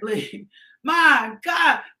differently. My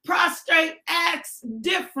God, prostrate acts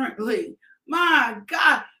differently. My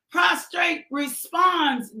God, prostrate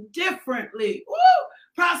responds differently. Woo!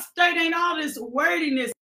 Prostrate ain't all this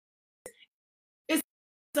wordiness. It's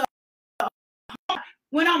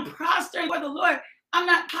when I'm prostrate for the Lord, I'm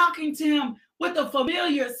not talking to him with a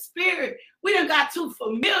familiar spirit. We done got too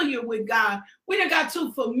familiar with God. We done got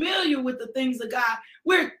too familiar with the things of God.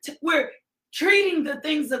 We're treating the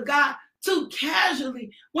things of God too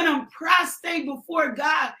casually. When I'm prostrate before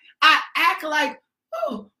God, I act like,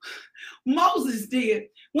 Moses did.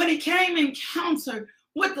 When he came encounter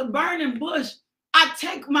with the burning bush, I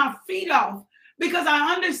take my feet off because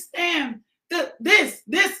I understand this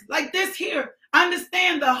here. I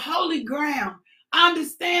understand the holy ground. I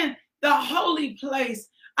understand the holy place.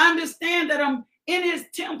 I understand that I'm in his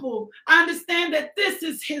temple. I understand that this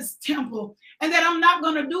is his temple and that I'm not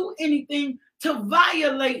going to do anything to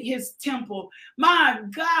violate his temple. My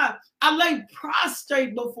God, I lay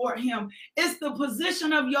prostrate before him. It's the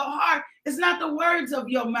position of your heart. It's not the words of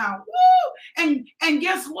your mouth. Woo! And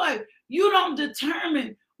guess what? You don't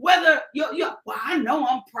determine whether well, I know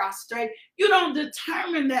I'm prostrate. You don't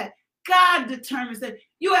determine that. God determines that.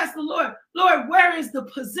 You ask the Lord, Lord, where is the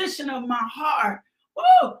position of my heart?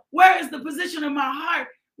 Woo! Where is the position of my heart?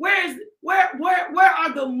 Where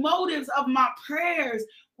are the motives of my prayers?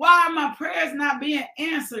 Why are my prayers not being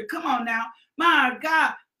answered? Come on now. My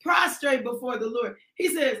God, prostrate before the Lord. He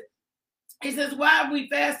says, why have we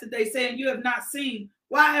fasted? They say, and you have not seen.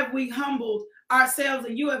 Why have we humbled ourselves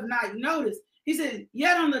and you have not noticed? He says,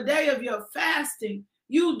 yet on the day of your fasting,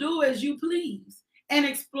 you do as you please and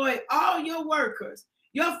exploit all your workers.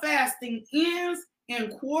 Your fasting ends in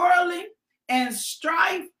quarreling and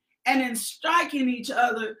strife and in striking each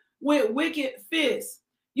other with wicked fists.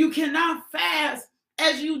 You cannot fast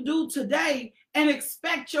as you do today and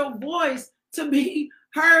expect your voice to be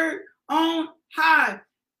heard on high.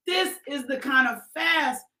 This is the kind of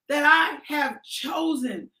fast that I have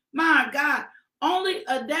chosen. My God, only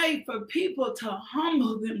a day for people to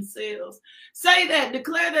humble themselves. Say that,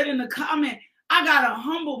 declare that in the comment. I got to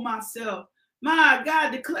humble myself. My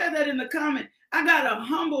God, declare that in the comment. I got to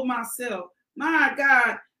humble myself. My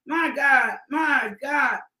God, my God, my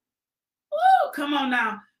God. Woo, come on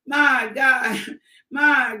now. My God,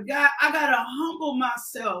 my God, I got to humble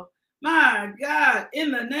myself. My God,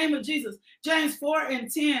 in the name of Jesus. James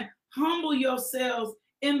 4:10, humble yourselves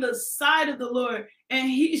in the sight of the Lord, and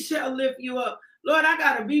he shall lift you up. Lord, I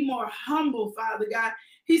got to be more humble, Father God.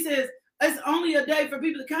 He says, it's only a day for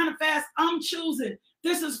people to kind of fast I'm choosing.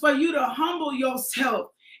 This is for you to humble yourself.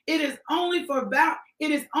 It is only for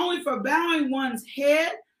bowing one's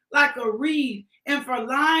head like a reed and for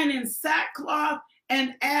lying in sackcloth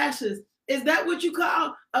and ashes. Is that what you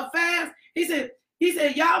call a fast? He said,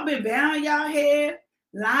 y'all been bowing y'all head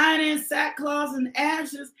lying in sackcloth and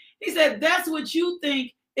ashes. He said, that's what you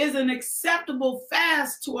think is an acceptable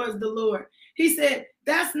fast towards the Lord. He said,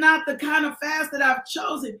 that's not the kind of fast that I've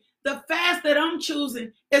chosen. The fast that I'm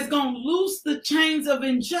choosing is going to loose the chains of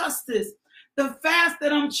injustice. The fast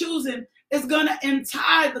that I'm choosing is going to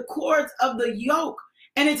untie the cords of the yoke,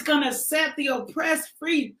 and it's going to set the oppressed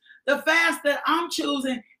free. The fast that I'm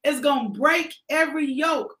choosing is going to break every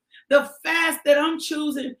yoke. The fast that I'm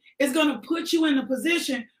choosing is going to put you in a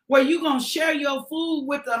position where you're going to share your food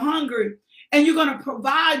with the hungry, and you're going to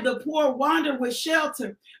provide the poor wander with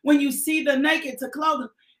shelter. When you see the naked to clothe them.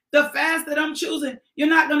 The fast that I'm choosing, you're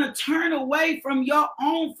not going to turn away from your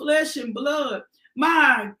own flesh and blood.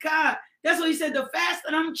 My God, that's what he said. The fast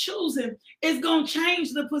that I'm choosing is going to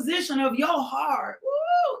change the position of your heart.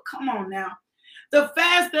 Woo, come on now. The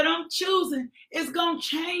fast that I'm choosing is going to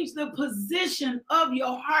change the position of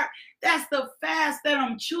your heart. That's the fast that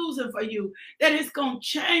I'm choosing for you. That it's going to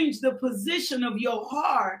change the position of your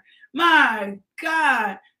heart. My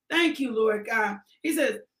God. Thank you, Lord God. He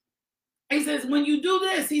says, when you do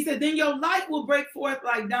this, he said, then your light will break forth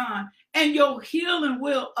like dawn, and your healing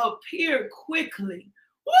will appear quickly.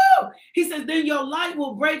 Woo! He says, then your light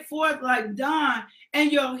will break forth like dawn,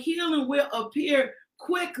 and your healing will appear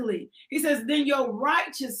quickly. He says, then your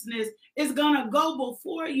righteousness is going to go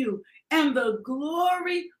before you, and the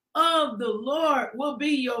glory of the Lord will be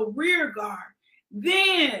your rear guard.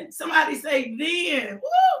 Then, somebody say, then.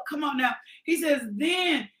 Woo! Come on now. He says,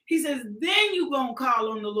 then you're going to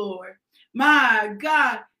call on the Lord. My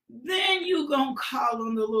God, then you're going to call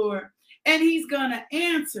on the Lord, and he's going to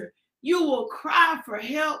answer. You will cry for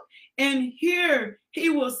help, and here he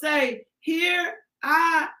will say, here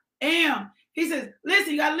I am. He says,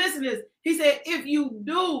 listen, you got to listen to this. He said, if you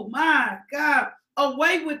do, my God,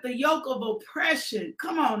 away with the yoke of oppression.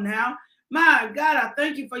 Come on now. My God, I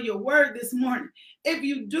thank you for your word this morning. If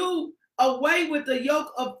you do away with the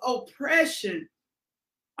yoke of oppression,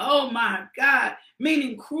 oh my God,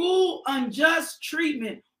 meaning cruel, unjust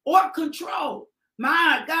treatment or control.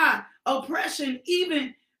 My God, oppression,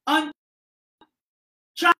 even trying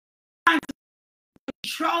to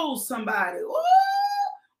control somebody.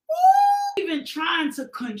 Ooh, even trying to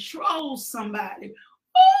control somebody.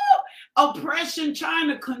 Ooh, oppression, trying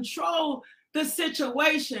to control the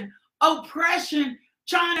situation. Oppression,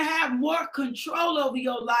 trying to have more control over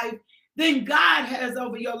your life than God has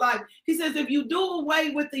over your life. He says, if you do away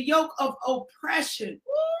with the yoke of oppression,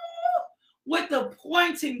 with the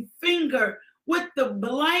pointing finger, with the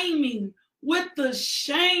blaming, with the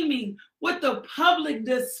shaming, with the public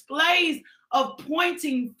displays of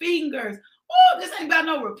pointing fingers. Oh, this ain't about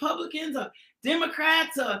no Republicans or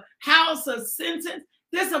Democrats or House or Senate.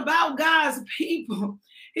 This is about God's people.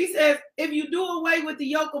 He says, if you do away with the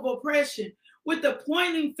yoke of oppression, with the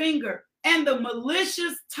pointing finger, and the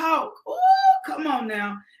malicious talk. Oh, come on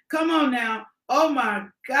now. Come on now. Oh my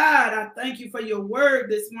God. I thank you for your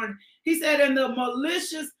word this morning. He said, and the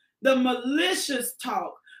malicious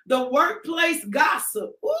talk, the workplace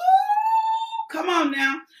gossip. Oh, come on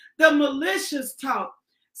now. The malicious talk,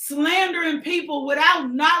 slandering people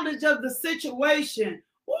without knowledge of the situation.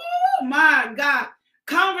 Oh my God.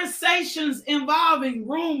 Conversations involving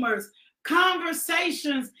rumors,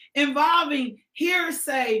 conversations involving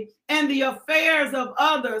hearsay and the affairs of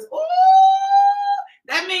others. Ooh,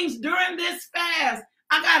 that means during this fast,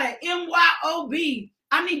 I got an MYOB.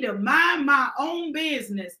 I need to mind my own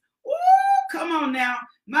business. Ooh, come on now.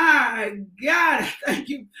 My God, I thank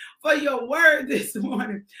you for your word this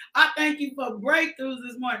morning. I thank you for breakthroughs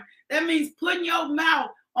this morning. That means putting your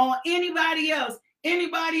mouth on anybody else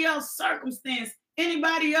circumstance,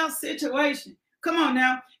 anybody else situation. Come on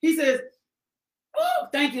now. He says, oh,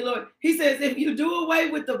 thank you, Lord. He says, if you do away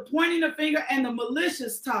with the pointing the finger and the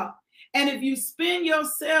malicious talk, and if you spend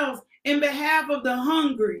yourselves in behalf of the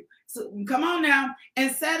hungry, so come on now,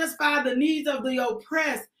 and satisfy the needs of the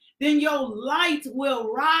oppressed, then your light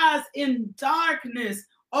will rise in darkness.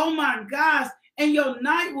 Oh my gosh. And your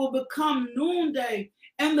night will become noonday,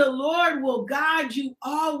 and the Lord will guide you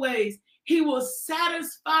always. He will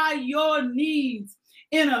satisfy your needs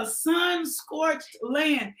in a sun-scorched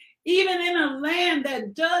land, even in a land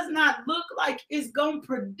that does not look like it's going to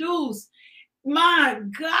produce. My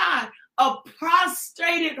God, a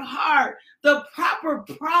prostrated heart, the proper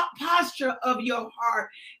posture of your heart.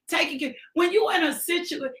 Taking care. When you're in a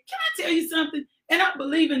situation, can I tell you something? And I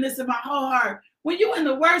believe in this in my whole heart. When you're in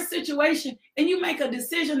the worst situation and you make a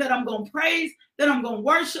decision that I'm going to praise, that I'm going to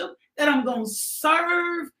worship, that I'm going to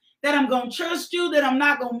serve, that I'm going to trust you, that I'm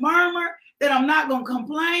not going to murmur, that I'm not going to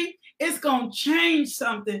complain. it's going to change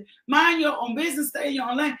something. Mind your own business, stay in your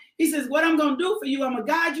own lane. He says, what I'm going to do for you, I'm going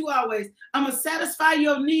to guide you always. I'm going to satisfy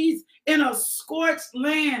your needs in a scorched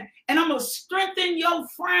land, and I'm going to strengthen your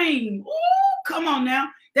frame. Ooh, come on now.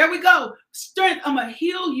 There we go. Strength. I'm going to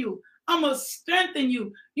heal you. I'm going to strengthen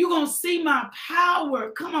you. You're going to see my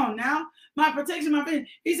power. Come on now. My protection, my faith.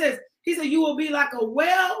 He said, you will be like a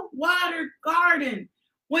well-watered garden.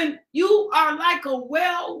 When you are like a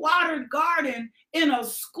well-watered garden in a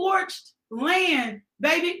scorched land,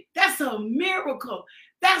 baby, that's a miracle.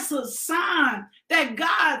 That's a sign that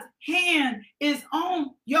God's hand is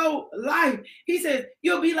on your life. He says,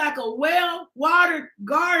 you'll be like a well-watered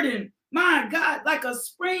garden. My God, like a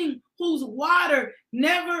spring whose water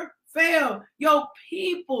never fail. Your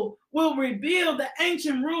people will rebuild the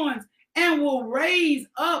ancient ruins and will raise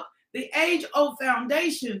up the age-old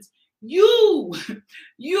foundations. You,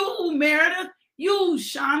 Meredith, you,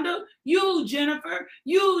 Shonda, you, Jennifer,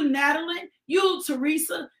 you, Natalie, you,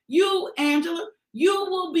 Teresa, you, Angela, you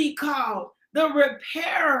will be called the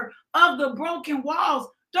repairer of the broken walls.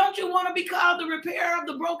 Don't you want to be called the repairer of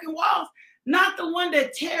the broken walls? Not the one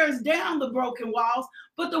that tears down the broken walls,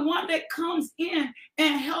 but the one that comes in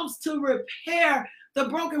and helps to repair the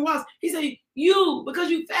broken walls. He said, you, because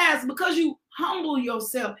you fast, because you humble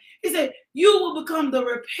yourself, he said, you will become the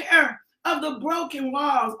repair of the broken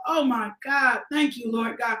walls. Oh my God. Thank you,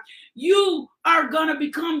 Lord God. You are going to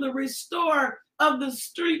become the restorer of the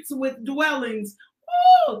streets with dwellings.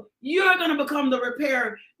 Oh, you're going to become the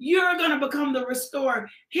repairer. You're going to become the restorer.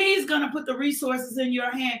 He's going to put the resources in your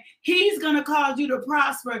hand. He's going to cause you to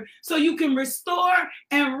prosper so you can restore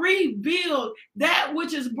and rebuild that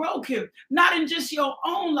which is broken, not in just your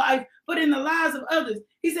own life, but in the lives of others.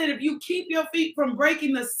 He said, if you keep your feet from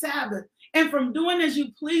breaking the Sabbath and from doing as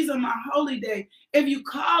you please on my holy day, if you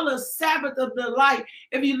call a Sabbath of delight,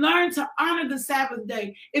 if you learn to honor the Sabbath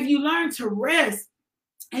day, if you learn to rest,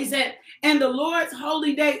 he said, and the Lord's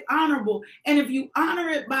holy day honorable. And if you honor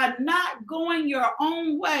it by not going your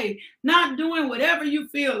own way, not doing whatever you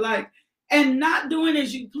feel like, and not doing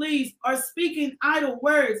as you please or speaking idle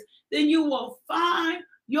words, then you will find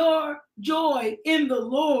your joy in the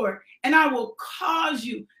Lord. And I will cause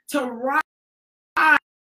you to ride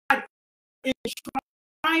in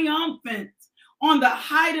triumphant on the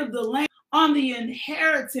height of the land, on the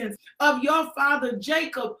inheritance of your father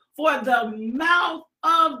Jacob, for the mouth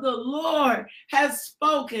of the Lord has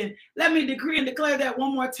spoken. Let me decree and declare that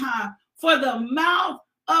one more time. For the mouth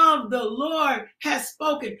of the Lord has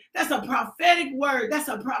spoken. That's a prophetic word. That's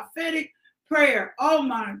a prophetic prayer. Oh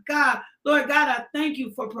my God. Lord God, I thank you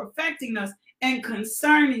for perfecting us and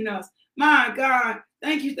concerning us. My God.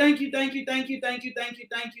 Thank you, thank you, thank you, thank you, thank you, thank you,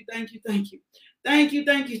 thank you, thank you, thank you. Thank you,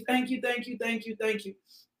 thank you, thank you, thank you, thank you, thank you.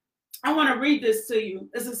 I want to read this to you.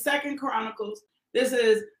 This is 2 Chronicles. This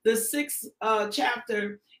is the 6th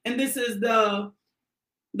chapter, and this is the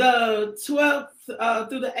 12th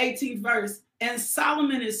through the 18th verse. And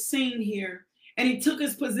Solomon is seen here, and he took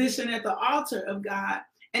his position at the altar of God,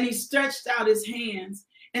 and he stretched out his hands,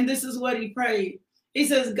 and this is what he prayed. He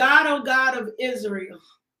says, God, O God of Israel,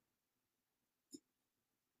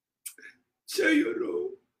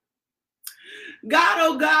 God,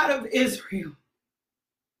 O God of Israel,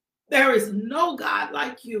 there is no God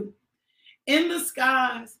like you in the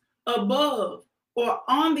skies above or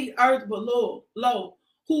on the earth below,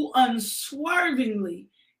 who unswervingly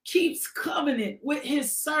keeps covenant with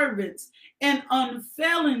his servants and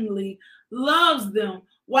unfailingly loves them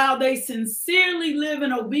while they sincerely live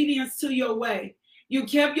in obedience to your way. You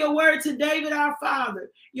kept your word to David, our father,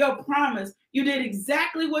 your promise. You did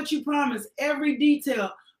exactly what you promised, every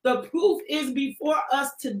detail. The proof is before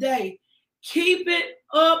us today. Keep it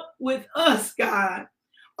up with us, God.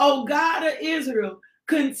 Oh God of Israel,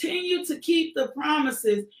 continue to keep the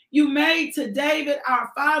promises you made to David,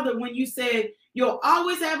 our father, when you said, you'll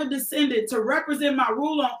always have a descendant to represent my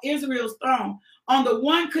rule on Israel's throne, on the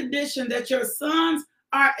one condition that your sons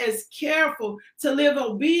are as careful to live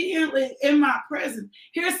obediently in my presence.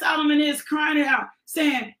 Here Solomon is crying out,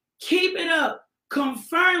 saying, keep it up,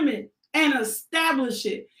 confirm it, and establish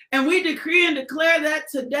it. And we decree and declare that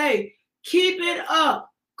today. Keep it up,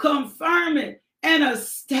 confirm it, and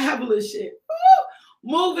establish it.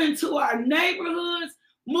 Woo! Move into our neighborhoods,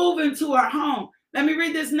 move into our home. Let me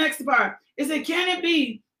read this next part. It said, can it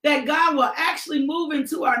be that God will actually move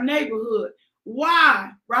into our neighborhood?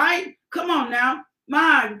 Why? Right? Come on now.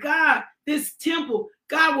 My God, this temple,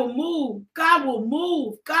 God will move. God will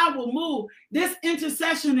move. God will move. This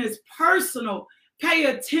intercession is personal. Pay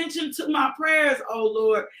attention to my prayers, oh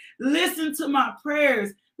Lord. Listen to my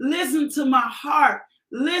prayers. Listen to my heart.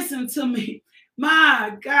 Listen to me.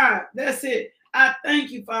 My God, that's it. I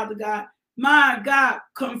thank you, Father God. My God,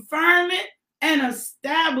 confirm it and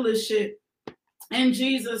establish it in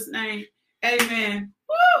Jesus' name. Amen.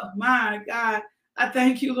 Woo, my God. I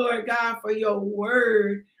thank you, Lord God, for your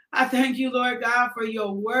word. I thank you, Lord God, for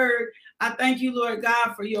your word. I thank you, Lord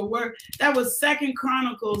God, for your word. That was 2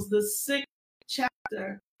 Chronicles, the 6th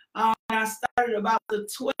chapter. I started about the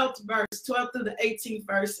 12th verse, 12th to the 18th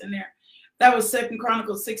verse in there. That was 2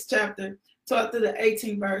 Chronicles 6th chapter, 12th to the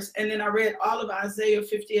 18th verse. And then I read all of Isaiah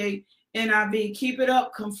 58 NIV. Keep it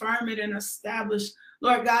up, confirm it, and establish.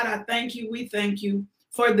 Lord God, I thank you. We thank you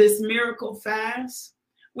for this miracle fast.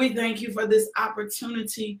 We thank you for this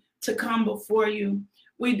opportunity to come before you.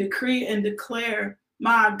 We decree and declare,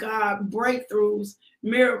 my God, breakthroughs,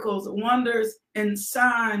 miracles, wonders, and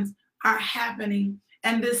signs are happening.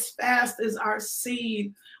 And this fast is our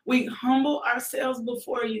seed. We humble ourselves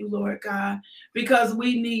before you, Lord God, because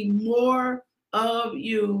we need more of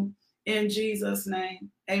you in Jesus' name.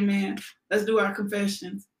 Amen. Let's do our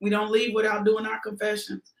confessions. We don't leave without doing our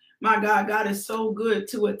confessions. My God, God is so good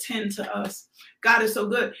to attend to us. God is so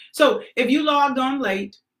good. So if you logged on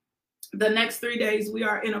late, the next 3 days, we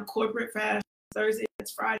are in a corporate fast. Thursday,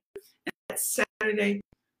 that's Friday, and that's Saturday.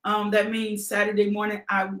 That means Saturday morning,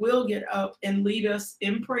 I will get up and lead us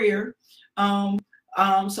in prayer.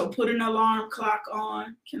 So put an alarm clock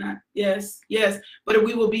on. Can I? Yes. But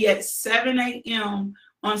we will be at 7 a.m.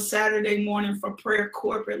 on Saturday morning for prayer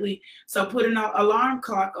corporately. So put an alarm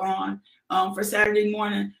clock on for Saturday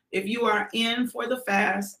morning. If you are in for the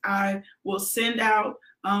fast, I will send out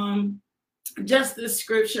just this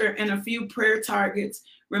scripture and a few prayer targets.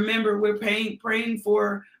 Remember, we're praying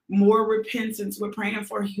for more repentance. We're praying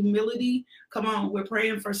for humility. Come on, we're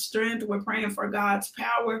praying for strength. We're praying for God's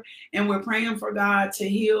power, and we're praying for God to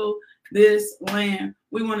heal this land.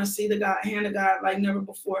 We want to see the hand of God like never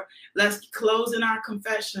before. Let's close in our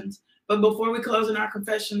confessions. But before we close in our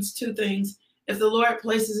confessions, 2 things. If the Lord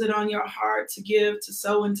places it on your heart to give, to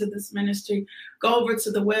sow into this ministry, go over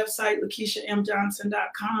to the website,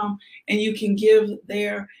 LakeishaMJohnson.com, and you can give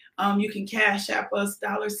there. You can cash app us,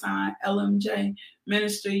 $LMJ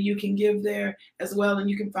Ministry. You can give there as well, and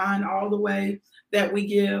you can find all the way that we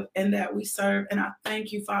give and that we serve. And I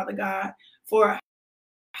thank you, Father God, for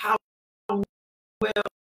how well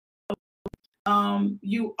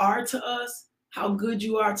you are to us, how good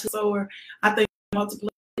you are to sower. I thank you for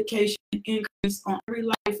multiplication and increase on every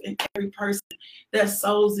life and every person that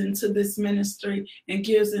sows into this ministry and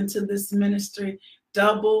gives into this ministry.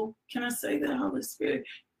 Double, can I say that, Holy Spirit?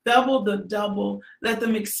 Double the double. Let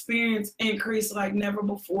them experience increase like never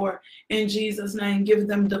before. In Jesus' name, give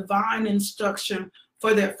them divine instruction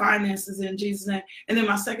for their finances in Jesus' name. And then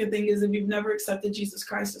my second thing is, if you've never accepted Jesus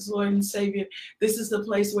Christ as Lord and Savior, this is the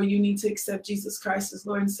place where you need to accept Jesus Christ as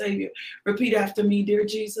Lord and Savior. Repeat after me. Dear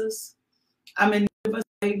Jesus, I'm in need of a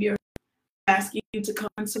Savior, asking you to come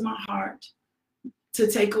into my heart, to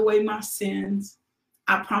take away my sins.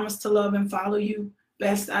 I promise to love and follow you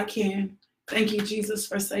best I can. Thank you, Jesus,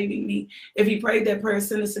 for saving me. If you prayed that prayer,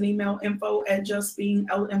 send us an email,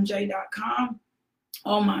 info@justbeinglmj.com.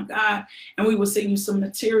 Oh, my God. And we will send you some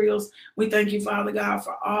materials. We thank you, Father God,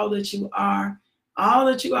 for all that you are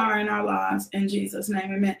in our lives. In Jesus'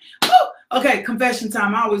 name, amen. Woo! Okay, confession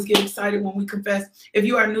time. I always get excited when we confess. If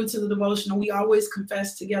you are new to the devotional, we always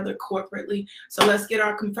confess together corporately. So let's get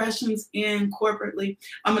our confessions in corporately.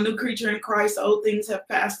 I'm a new creature in Christ. Old things have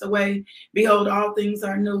passed away. Behold, all things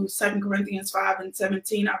are new. 2 Corinthians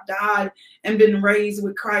 5:17. I've died and been raised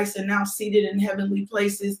with Christ and now seated in heavenly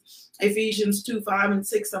places. Ephesians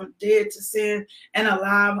 2:5-6. I'm dead to sin and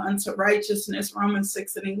alive unto righteousness. Romans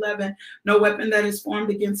 6:11. No weapon that is formed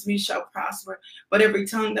against me shall prosper, but every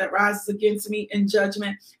tongue that rises against me in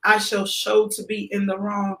judgment, I shall show to be in the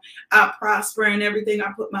wrong. I prosper in everything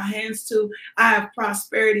I put my hands to. I have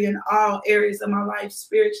prosperity in all areas of my life,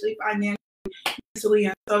 spiritually, financially, mentally,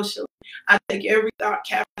 and socially. I take every thought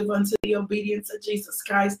captive unto the obedience of Jesus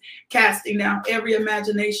Christ, casting down every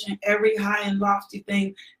imagination, every high and lofty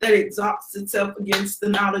thing that exalts itself against the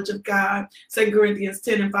knowledge of God. 2 Corinthians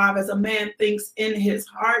 10:5, as a man thinks in his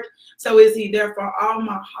heart, so is he. Therefore, all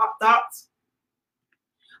my thoughts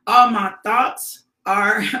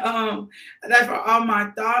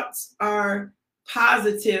are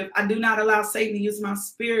positive. I do not allow Satan to use my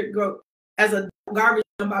spirit growth as a garbage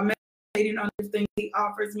by meditating on the things he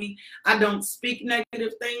offers me. I don't speak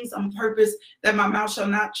negative things on purpose, that my mouth shall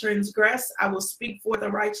not transgress. I will speak for the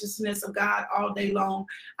righteousness of God all day long.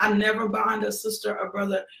 I never bind a sister or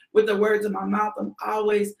brother with the words of my mouth. I'm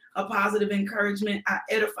always a positive encouragement. I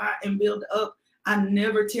edify and build up. I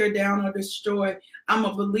never tear down or destroy. I'm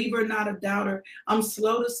a believer, not a doubter. I'm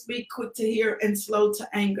slow to speak, quick to hear, and slow to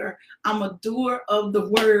anger. I'm a doer of the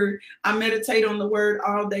word. I meditate on the word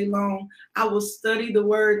all day long. I will study the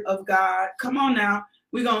word of God. Come on now.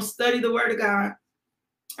 We're going to study the word of God.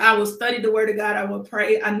 I will study the word of God. I will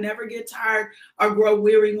pray. I never get tired or grow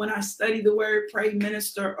weary when I study the word, pray,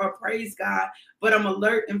 minister, or praise God. But I'm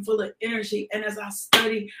alert and full of energy. And as I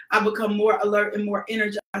study, I become more alert and more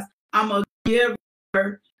energized. I'm a giver.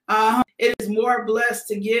 It is more blessed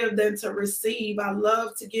to give than to receive. I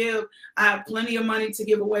love to give. I have plenty of money to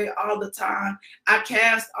give away all the time. I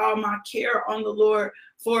cast all my care on the Lord,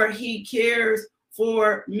 for he cares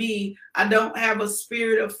for me. I don't have a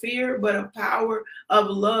spirit of fear, but a power of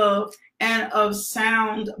love and of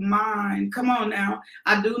sound mind. Come on now.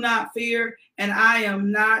 I do not fear, and I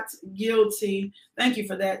am not guilty. Thank you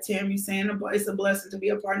for that, Tammy, saying it's a blessing to be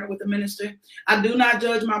a partner with the ministry. I do not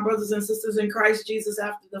judge my brothers and sisters in Christ Jesus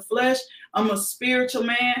after the flesh. I'm a spiritual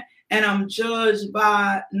man, and I'm judged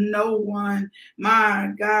by no one.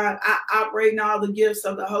 My God, I operate in all the gifts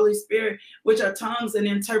of the Holy Spirit, which are tongues and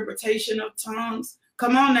interpretation of tongues.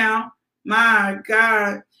 Come on now. My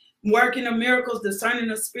God. Working of miracles,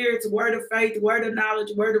 discerning of spirits, word of faith, word of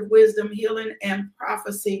knowledge, word of wisdom, healing, and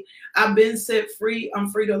prophecy. I've been set free.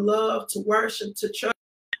 I'm free to love, to worship, to trust,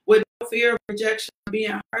 with no fear of rejection,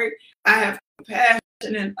 being hurt. I have compassion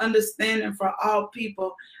and understanding for all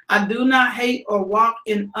people. I do not hate or walk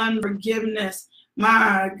in unforgiveness.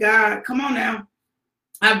 My God, come on now.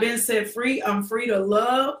 I've been set free. I'm free to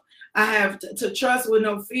love. I have to trust with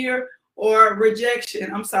no fear or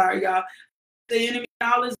rejection. I'm sorry, y'all. The enemy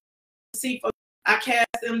always deceitful. I cast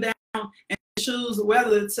them down and choose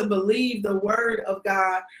whether to believe the word of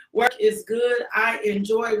God. Work is good. I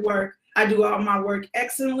enjoy work. I do all my work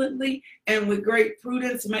excellently and with great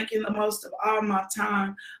prudence, making the most of all my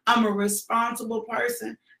time. I'm a responsible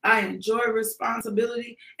person. I enjoy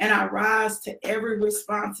responsibility, and I rise to every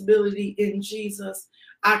responsibility in Jesus.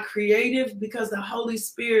 I'm creative because the Holy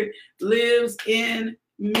Spirit lives in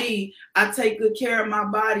me. I take good care of my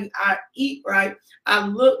body. I eat right. I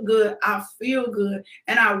look good. I feel good.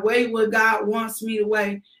 And I weigh what God wants me to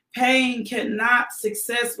weigh. Pain cannot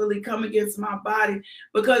successfully come against my body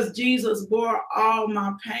because Jesus bore all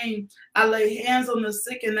my pain. I lay hands on the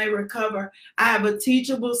sick and they recover. I have a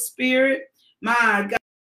teachable spirit. My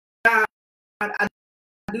God, I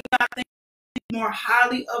do not think more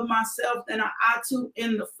highly of myself than I ought to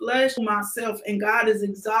in the flesh myself, and God has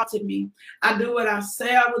exalted me. I do what I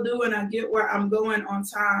say I will do, and I get where I'm going on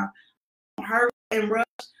time. I don't hurry and rush.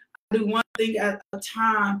 I do one thing at a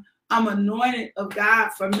time. I'm anointed of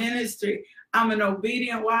God for ministry. I'm an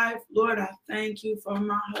obedient wife. Lord, I thank you for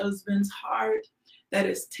my husband's heart that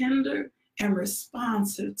is tender and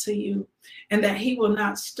responsive to you, and that he will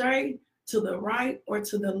not stray to the right or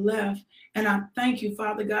to the left. And I thank you,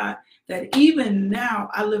 Father God, that even now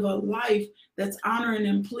I live a life that's honoring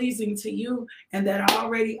and pleasing to you, and that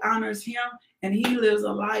already honors him, and he lives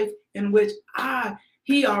a life in which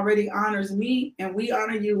he already honors me, and we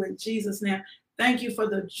honor you in Jesus' name. Thank you for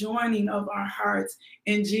the joining of our hearts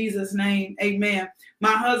in Jesus' name. Amen.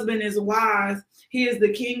 My husband is wise. He is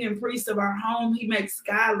the king and priest of our home. He makes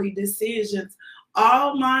godly decisions.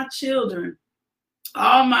 All my children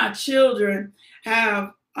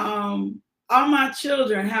have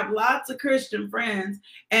lots of Christian friends,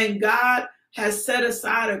 and God has set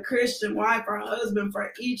aside a Christian wife or husband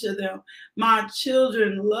for each of them. My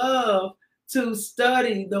children love to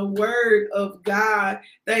study the word of God.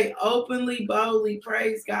 They openly, boldly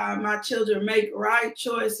praise God. My children make right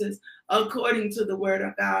choices according to the word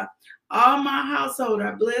of God. All my household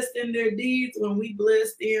are blessed in their deeds. When we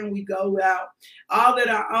blessed in, we go out. All that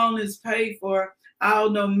I own is paid for. I owe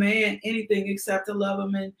no man anything except to love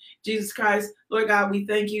him in Jesus Christ. Lord God, we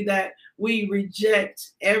thank you that we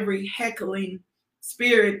reject every heckling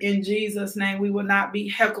spirit in Jesus' name. We will not be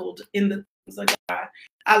heckled in the things of God.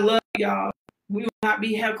 I love y'all. We will not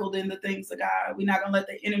be heckled in the things of God. We're not going to let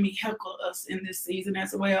the enemy heckle us in this season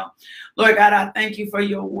as well. Lord God, I thank you for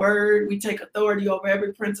your word. We take authority over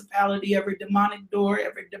every principality, every demonic door,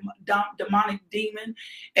 every demonic demon,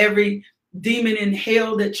 every demon in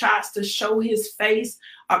hell that tries to show his face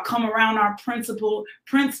or come around our premises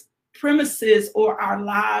or our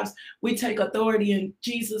lives. We take authority in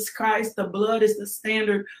Jesus Christ. The blood is the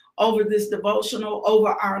standard over this devotional, over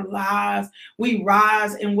our lives. We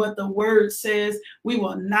rise in what the word says. We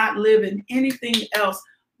will not live in anything else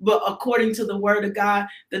but according to the word of God.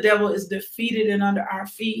 The devil is defeated and under our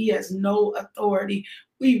feet. He has no authority.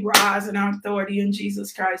 We rise in our authority in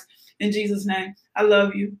Jesus Christ. In Jesus' name, I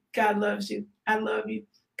love you. God loves you. I love you.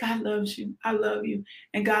 God loves you. I love you.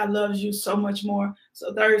 And God loves you so much more.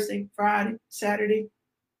 So Thursday, Friday, Saturday,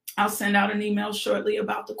 I'll send out an email shortly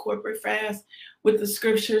about the corporate fast with the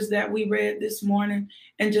scriptures that we read this morning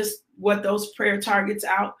and just what those prayer targets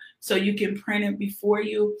out so you can print it before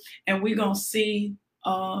you. And we're going to see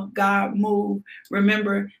God move.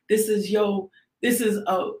 Remember, this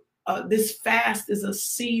fast is a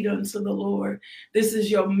seed unto the Lord. This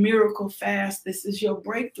is your miracle fast. This is your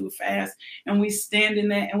breakthrough fast. And we stand in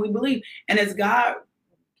that and we believe. And as God,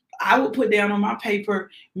 I will put down on my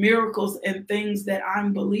paper miracles and things that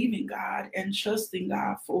I'm believing God and trusting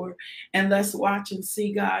God for. And let's watch and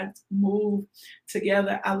see God move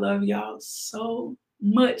together. I love y'all so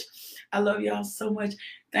much. I love y'all so much.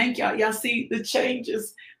 Thank y'all. Y'all see the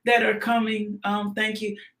changes that are coming. Thank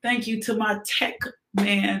you. Thank you to my tech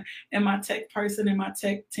man and my tech person and my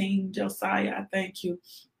tech team, Josiah. I thank you.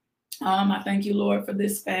 I thank you, Lord, for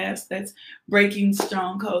this fast that's breaking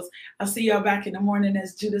strongholds. I'll see y'all back in the morning,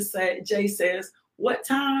 as Jay says. What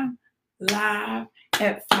time? Live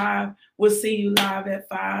at 5. We'll see you live at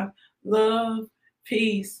 5. Love,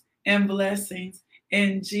 peace, and blessings.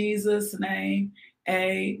 In Jesus' name,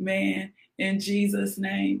 amen. In Jesus'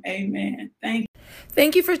 name, amen.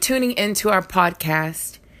 Thank you for tuning into our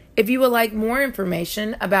podcast. If you would like more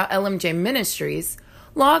information about LMJ Ministries,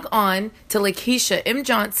 log on to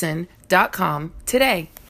LakeishaMJohnson.com today.